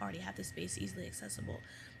me to already have the space easily accessible.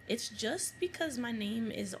 It's just because my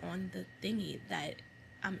name is on the thingy that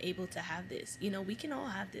I'm able to have this. You know, we can all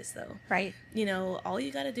have this though. Right. You know, all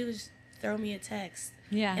you got to do is throw me a text.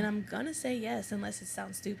 Yeah. And I'm going to say yes unless it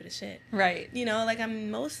sounds stupid as shit. Right. You know, like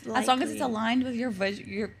I'm most likely... As long as it's aligned with your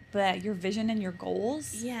vision and your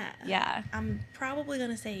goals. Yeah. Yeah. I'm probably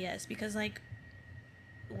going to say yes because, like,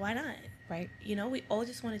 why not? Right. You know, we all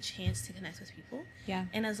just want a chance to connect with people. Yeah.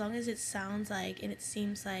 And as long as it sounds like and it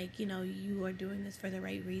seems like, you know, you are doing this for the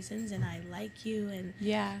right reasons and I like you and,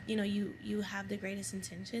 you know, you have the greatest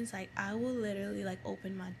intentions, like, I will literally, like,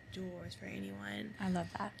 open my doors for anyone. I love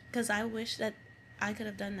that. Because I wish that I could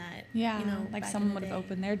have done that. Yeah. You know, like someone would have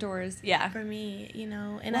opened their doors. Yeah. For me, you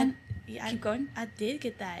know. And keep going. I did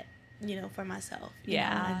get that, you know, for myself. You know,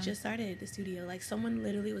 when I just started the studio. Like, someone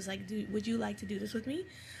literally was like, would you like to do this with me?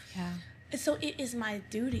 Yeah. So it is my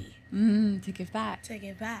duty to give back.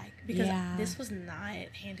 Because this was not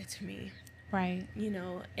handed to me. Right. You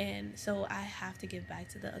know, and so I have to give back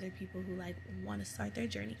to the other people who, like, want to start their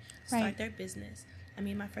journey, start their business. I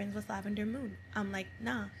mean, my friends with Lavender Moon. I'm like,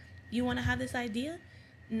 nah, you want to have this idea?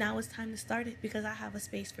 Now it's time to start it because I have a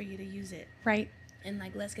space for you to use it. Right. And,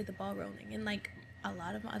 like, let's get the ball rolling. And, like, a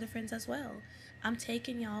lot of my other friends as well. I'm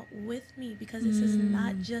taking y'all with me because this is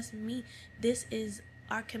not just me. This is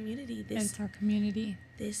our community. It's our community.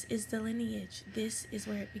 This is the lineage. This is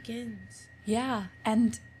where it begins. Yeah.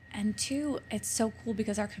 And two, it's so cool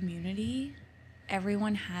because our community,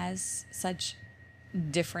 everyone has such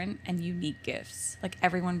different and unique gifts. Like,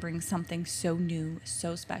 everyone brings something so new,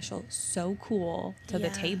 so special, so cool to the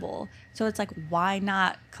table. So it's like, why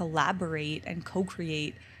not collaborate and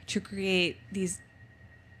co-create to create these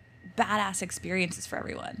badass experiences for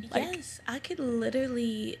everyone? Like, yes, I could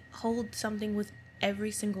literally hold something with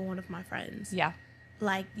every single one of my friends. Yeah.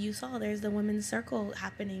 Like, you saw, there's the women's circle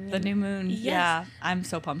happening. The new moon. Yes. Yeah. I'm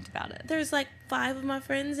so pumped about it. There's like 5 of my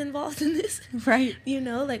friends involved in this. Right. You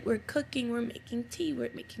know, like, we're cooking, we're making tea,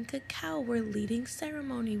 we're making cacao, we're leading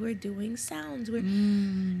ceremony, we're doing sounds.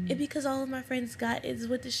 Because all of my friends is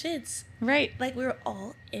with the shits. Right. Like, we're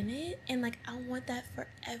all in it. And, like, I want that for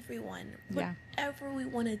everyone. Whatever we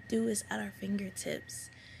want to do is at our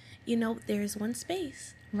fingertips. You know, there's one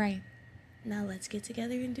space. Right. Now let's get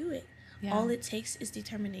together and do it. Yeah. All it takes is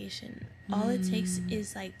determination. All it takes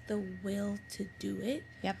is, like, the will to do it.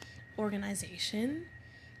 Yep. Organization,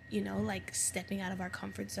 you know, like, stepping out of our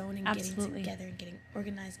comfort zone and getting together and getting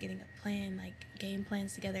organized, getting a plan, like, game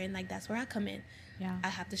plans together. And, like, that's where I come in. Yeah. I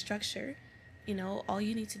have the structure. You know, all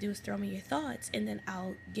you need to do is throw me your thoughts and then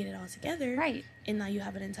I'll get it all together. Right. And now you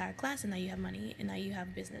have an entire class and now you have money and now you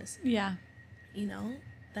have business. Yeah. You know?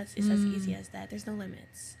 It's as easy as that. There's no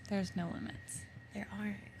limits. There's no limits. There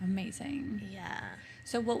aren't. Amazing. Yeah.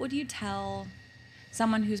 So what would you tell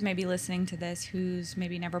someone who's maybe listening to this, who's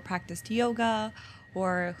maybe never practiced yoga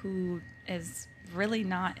or who is really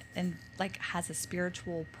not has a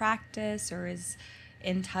spiritual practice or is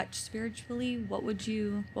in touch spiritually? What would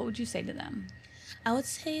you say to them? I would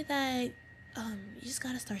say that you just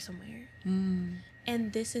got to start somewhere.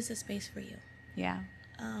 And this is a space for you. Yeah.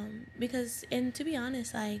 Because, and to be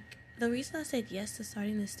honest, like, the reason I said yes to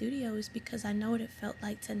starting the studio is because I know what it felt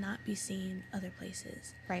like to not be seen other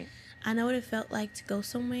places. Right. I know what it felt like to go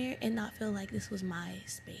somewhere and not feel like this was my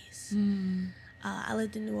space. I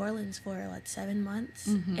lived in New Orleans for 7 months,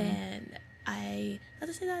 and not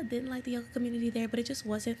to say that I didn't like the yoga community there, but it just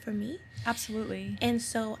wasn't for me. Absolutely. And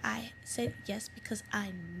so I said yes because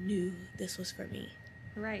I knew this was for me.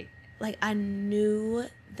 Right. Like, I knew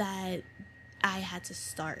that I had to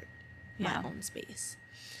start my own space.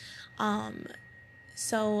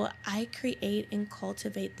 So I create and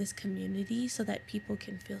cultivate this community so that people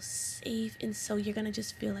can feel safe. And so you're going to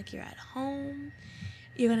just feel like you're at home.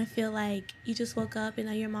 You're going to feel like you just woke up and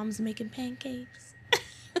now your mom's making pancakes.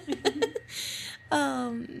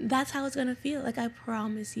 That's how it's going to feel. Like, I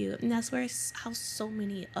promise you. And that's how so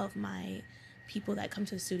many of my people that come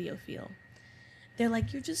to the studio feel. They're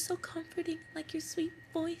like, you're just so comforting, like your sweet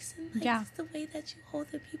voice and like Yeah. the way that you hold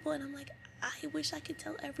the people. And I'm like, I wish I could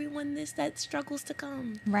tell everyone this that struggles to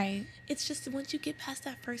come. Right. It's just once you get past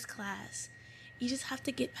that first class, you just have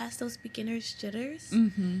to get past those beginner's jitters.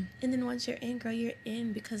 Mm-hmm. And then once you're in, girl, you're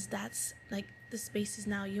in, because that's like the space is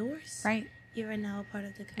now yours. Right. You are now a part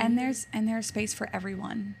of the community. And there's space for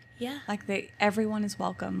everyone. Yeah. Like everyone is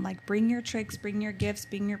welcome. Like bring your tricks, bring your gifts,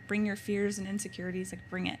 bring your fears and insecurities. Like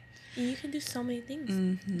bring it. And you can do so many things.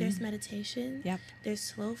 Mm-hmm. There's meditation. Yep. There's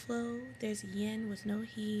slow flow. There's yin with no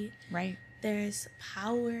heat. Right. There's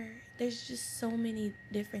power. There's just so many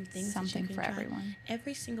different things. Something that you for can try. everyone.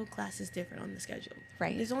 Every single class is different on the schedule.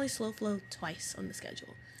 Right. There's only slow flow twice on the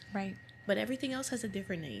schedule. Right. But everything else has a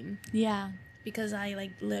different name. Yeah. Because I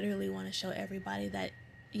like literally want to show everybody that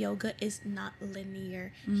yoga is not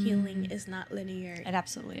linear. Healing is not linear. It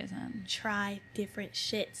absolutely isn't. Try different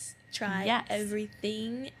shits. Try Yes.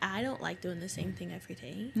 everything. I don't like doing the same thing every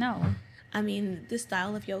day. No. I mean, the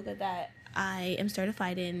style of yoga that I am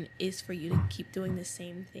certified in is for you to keep doing the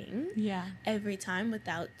same thing Yeah. every time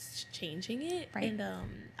without changing it. Right. And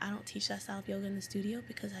I don't teach that style of yoga in the studio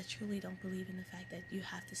because I truly don't believe in the fact that you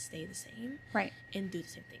have to stay the same Right. and do the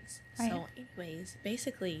same things. Right. So anyways,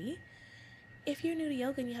 basically, if you're new to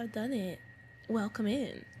yoga and you have done it, welcome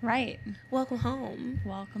in. Right. Welcome home.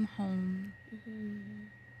 Welcome home. Mm-hmm.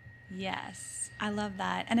 Yes, I love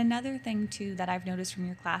that. And another thing too that I've noticed from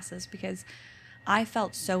your classes, because I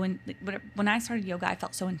felt so when I started yoga, I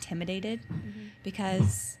felt so intimidated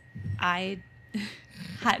because I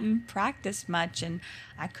hadn't practiced much and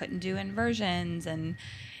I couldn't do inversions and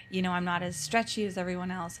I'm not as stretchy as everyone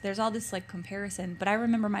else. There's all this like comparison, but I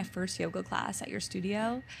remember my first yoga class at your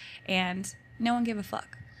studio and no one gave a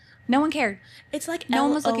fuck. No one cared. It's like no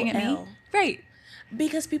one was looking at me. LOL. Right.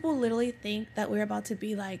 Because people literally think that we're about to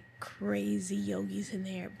be like crazy yogis in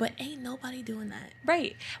there, but ain't nobody doing that.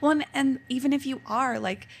 Right. Well, and even if you are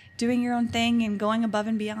like doing your own thing and going above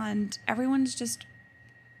and beyond, everyone's just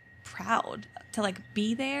proud to like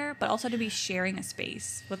be there, but also to be sharing a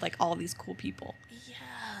space with like all these cool people. Yeah.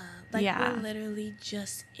 Like Yeah. we're literally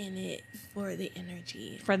just in it for the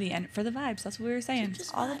energy. For the vibes. That's what we were saying. Just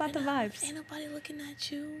It's all about the vibing out. vibes. Ain't nobody looking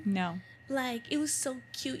at you. No. Like, it was so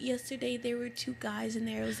cute yesterday. There were two guys in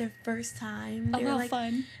there. It was their first time. They Oh, were how like,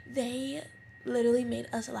 fun. They literally made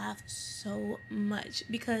us laugh so much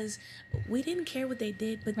because we didn't care what they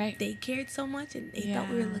did, but Right. they cared so much and they thought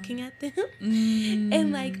we were Yeah. looking at them. Mm.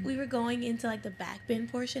 And like we were going into like the back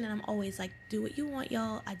bend portion, and I'm always like, do what you want,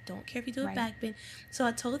 y'all. I don't care if you do a Right. back bend. So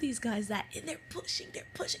I told these guys that, and they're pushing,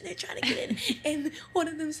 they're trying to get in. And one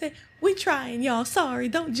of them said, we trying, y'all, sorry,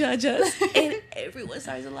 don't judge us. And everyone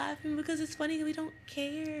starts laughing because it's funny, we don't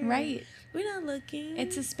care. Right. We're not looking.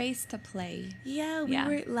 It's a space to play. Yeah, we Yeah.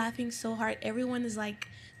 were laughing so hard. Everyone is like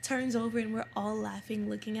turns over and we're all laughing,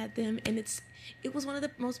 looking at them, and it was one of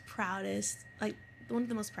the most proudest, like one of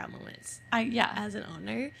the most proud moments Yeah. as an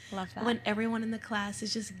owner. Love that. When everyone in the class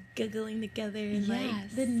is just giggling together and like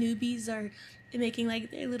Yes. the newbies are making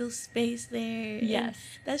like their little space there. And Yes.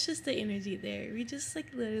 that's just the energy there. We just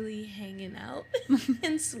like literally hanging out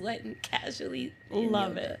and sweating casually. in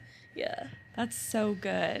Love yoga. it. Yeah. That's so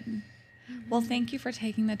good. Well, thank you for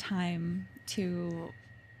taking the time to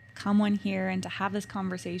come on here and to have this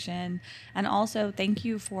conversation. And also thank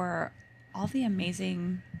you for all the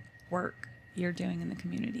amazing work you're doing in the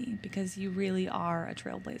community, because you really are a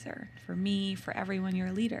trailblazer. For me, for everyone, you're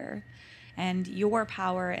a leader. And your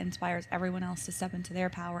power inspires everyone else to step into their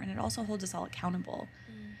power. And it also holds us all accountable.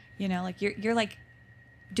 Like you're like,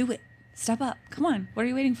 do it. Step up. Come on. What are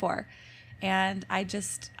you waiting for? And I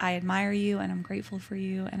admire you and I'm grateful for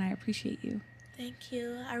you and I appreciate you. Thank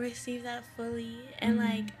you. I received that fully. And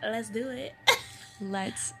like, let's do it.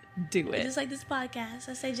 Let's do it. Just like this podcast.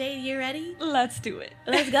 I say, Jade, you ready? Let's do it.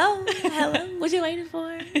 Let's go. Hello. What you waiting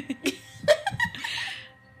for?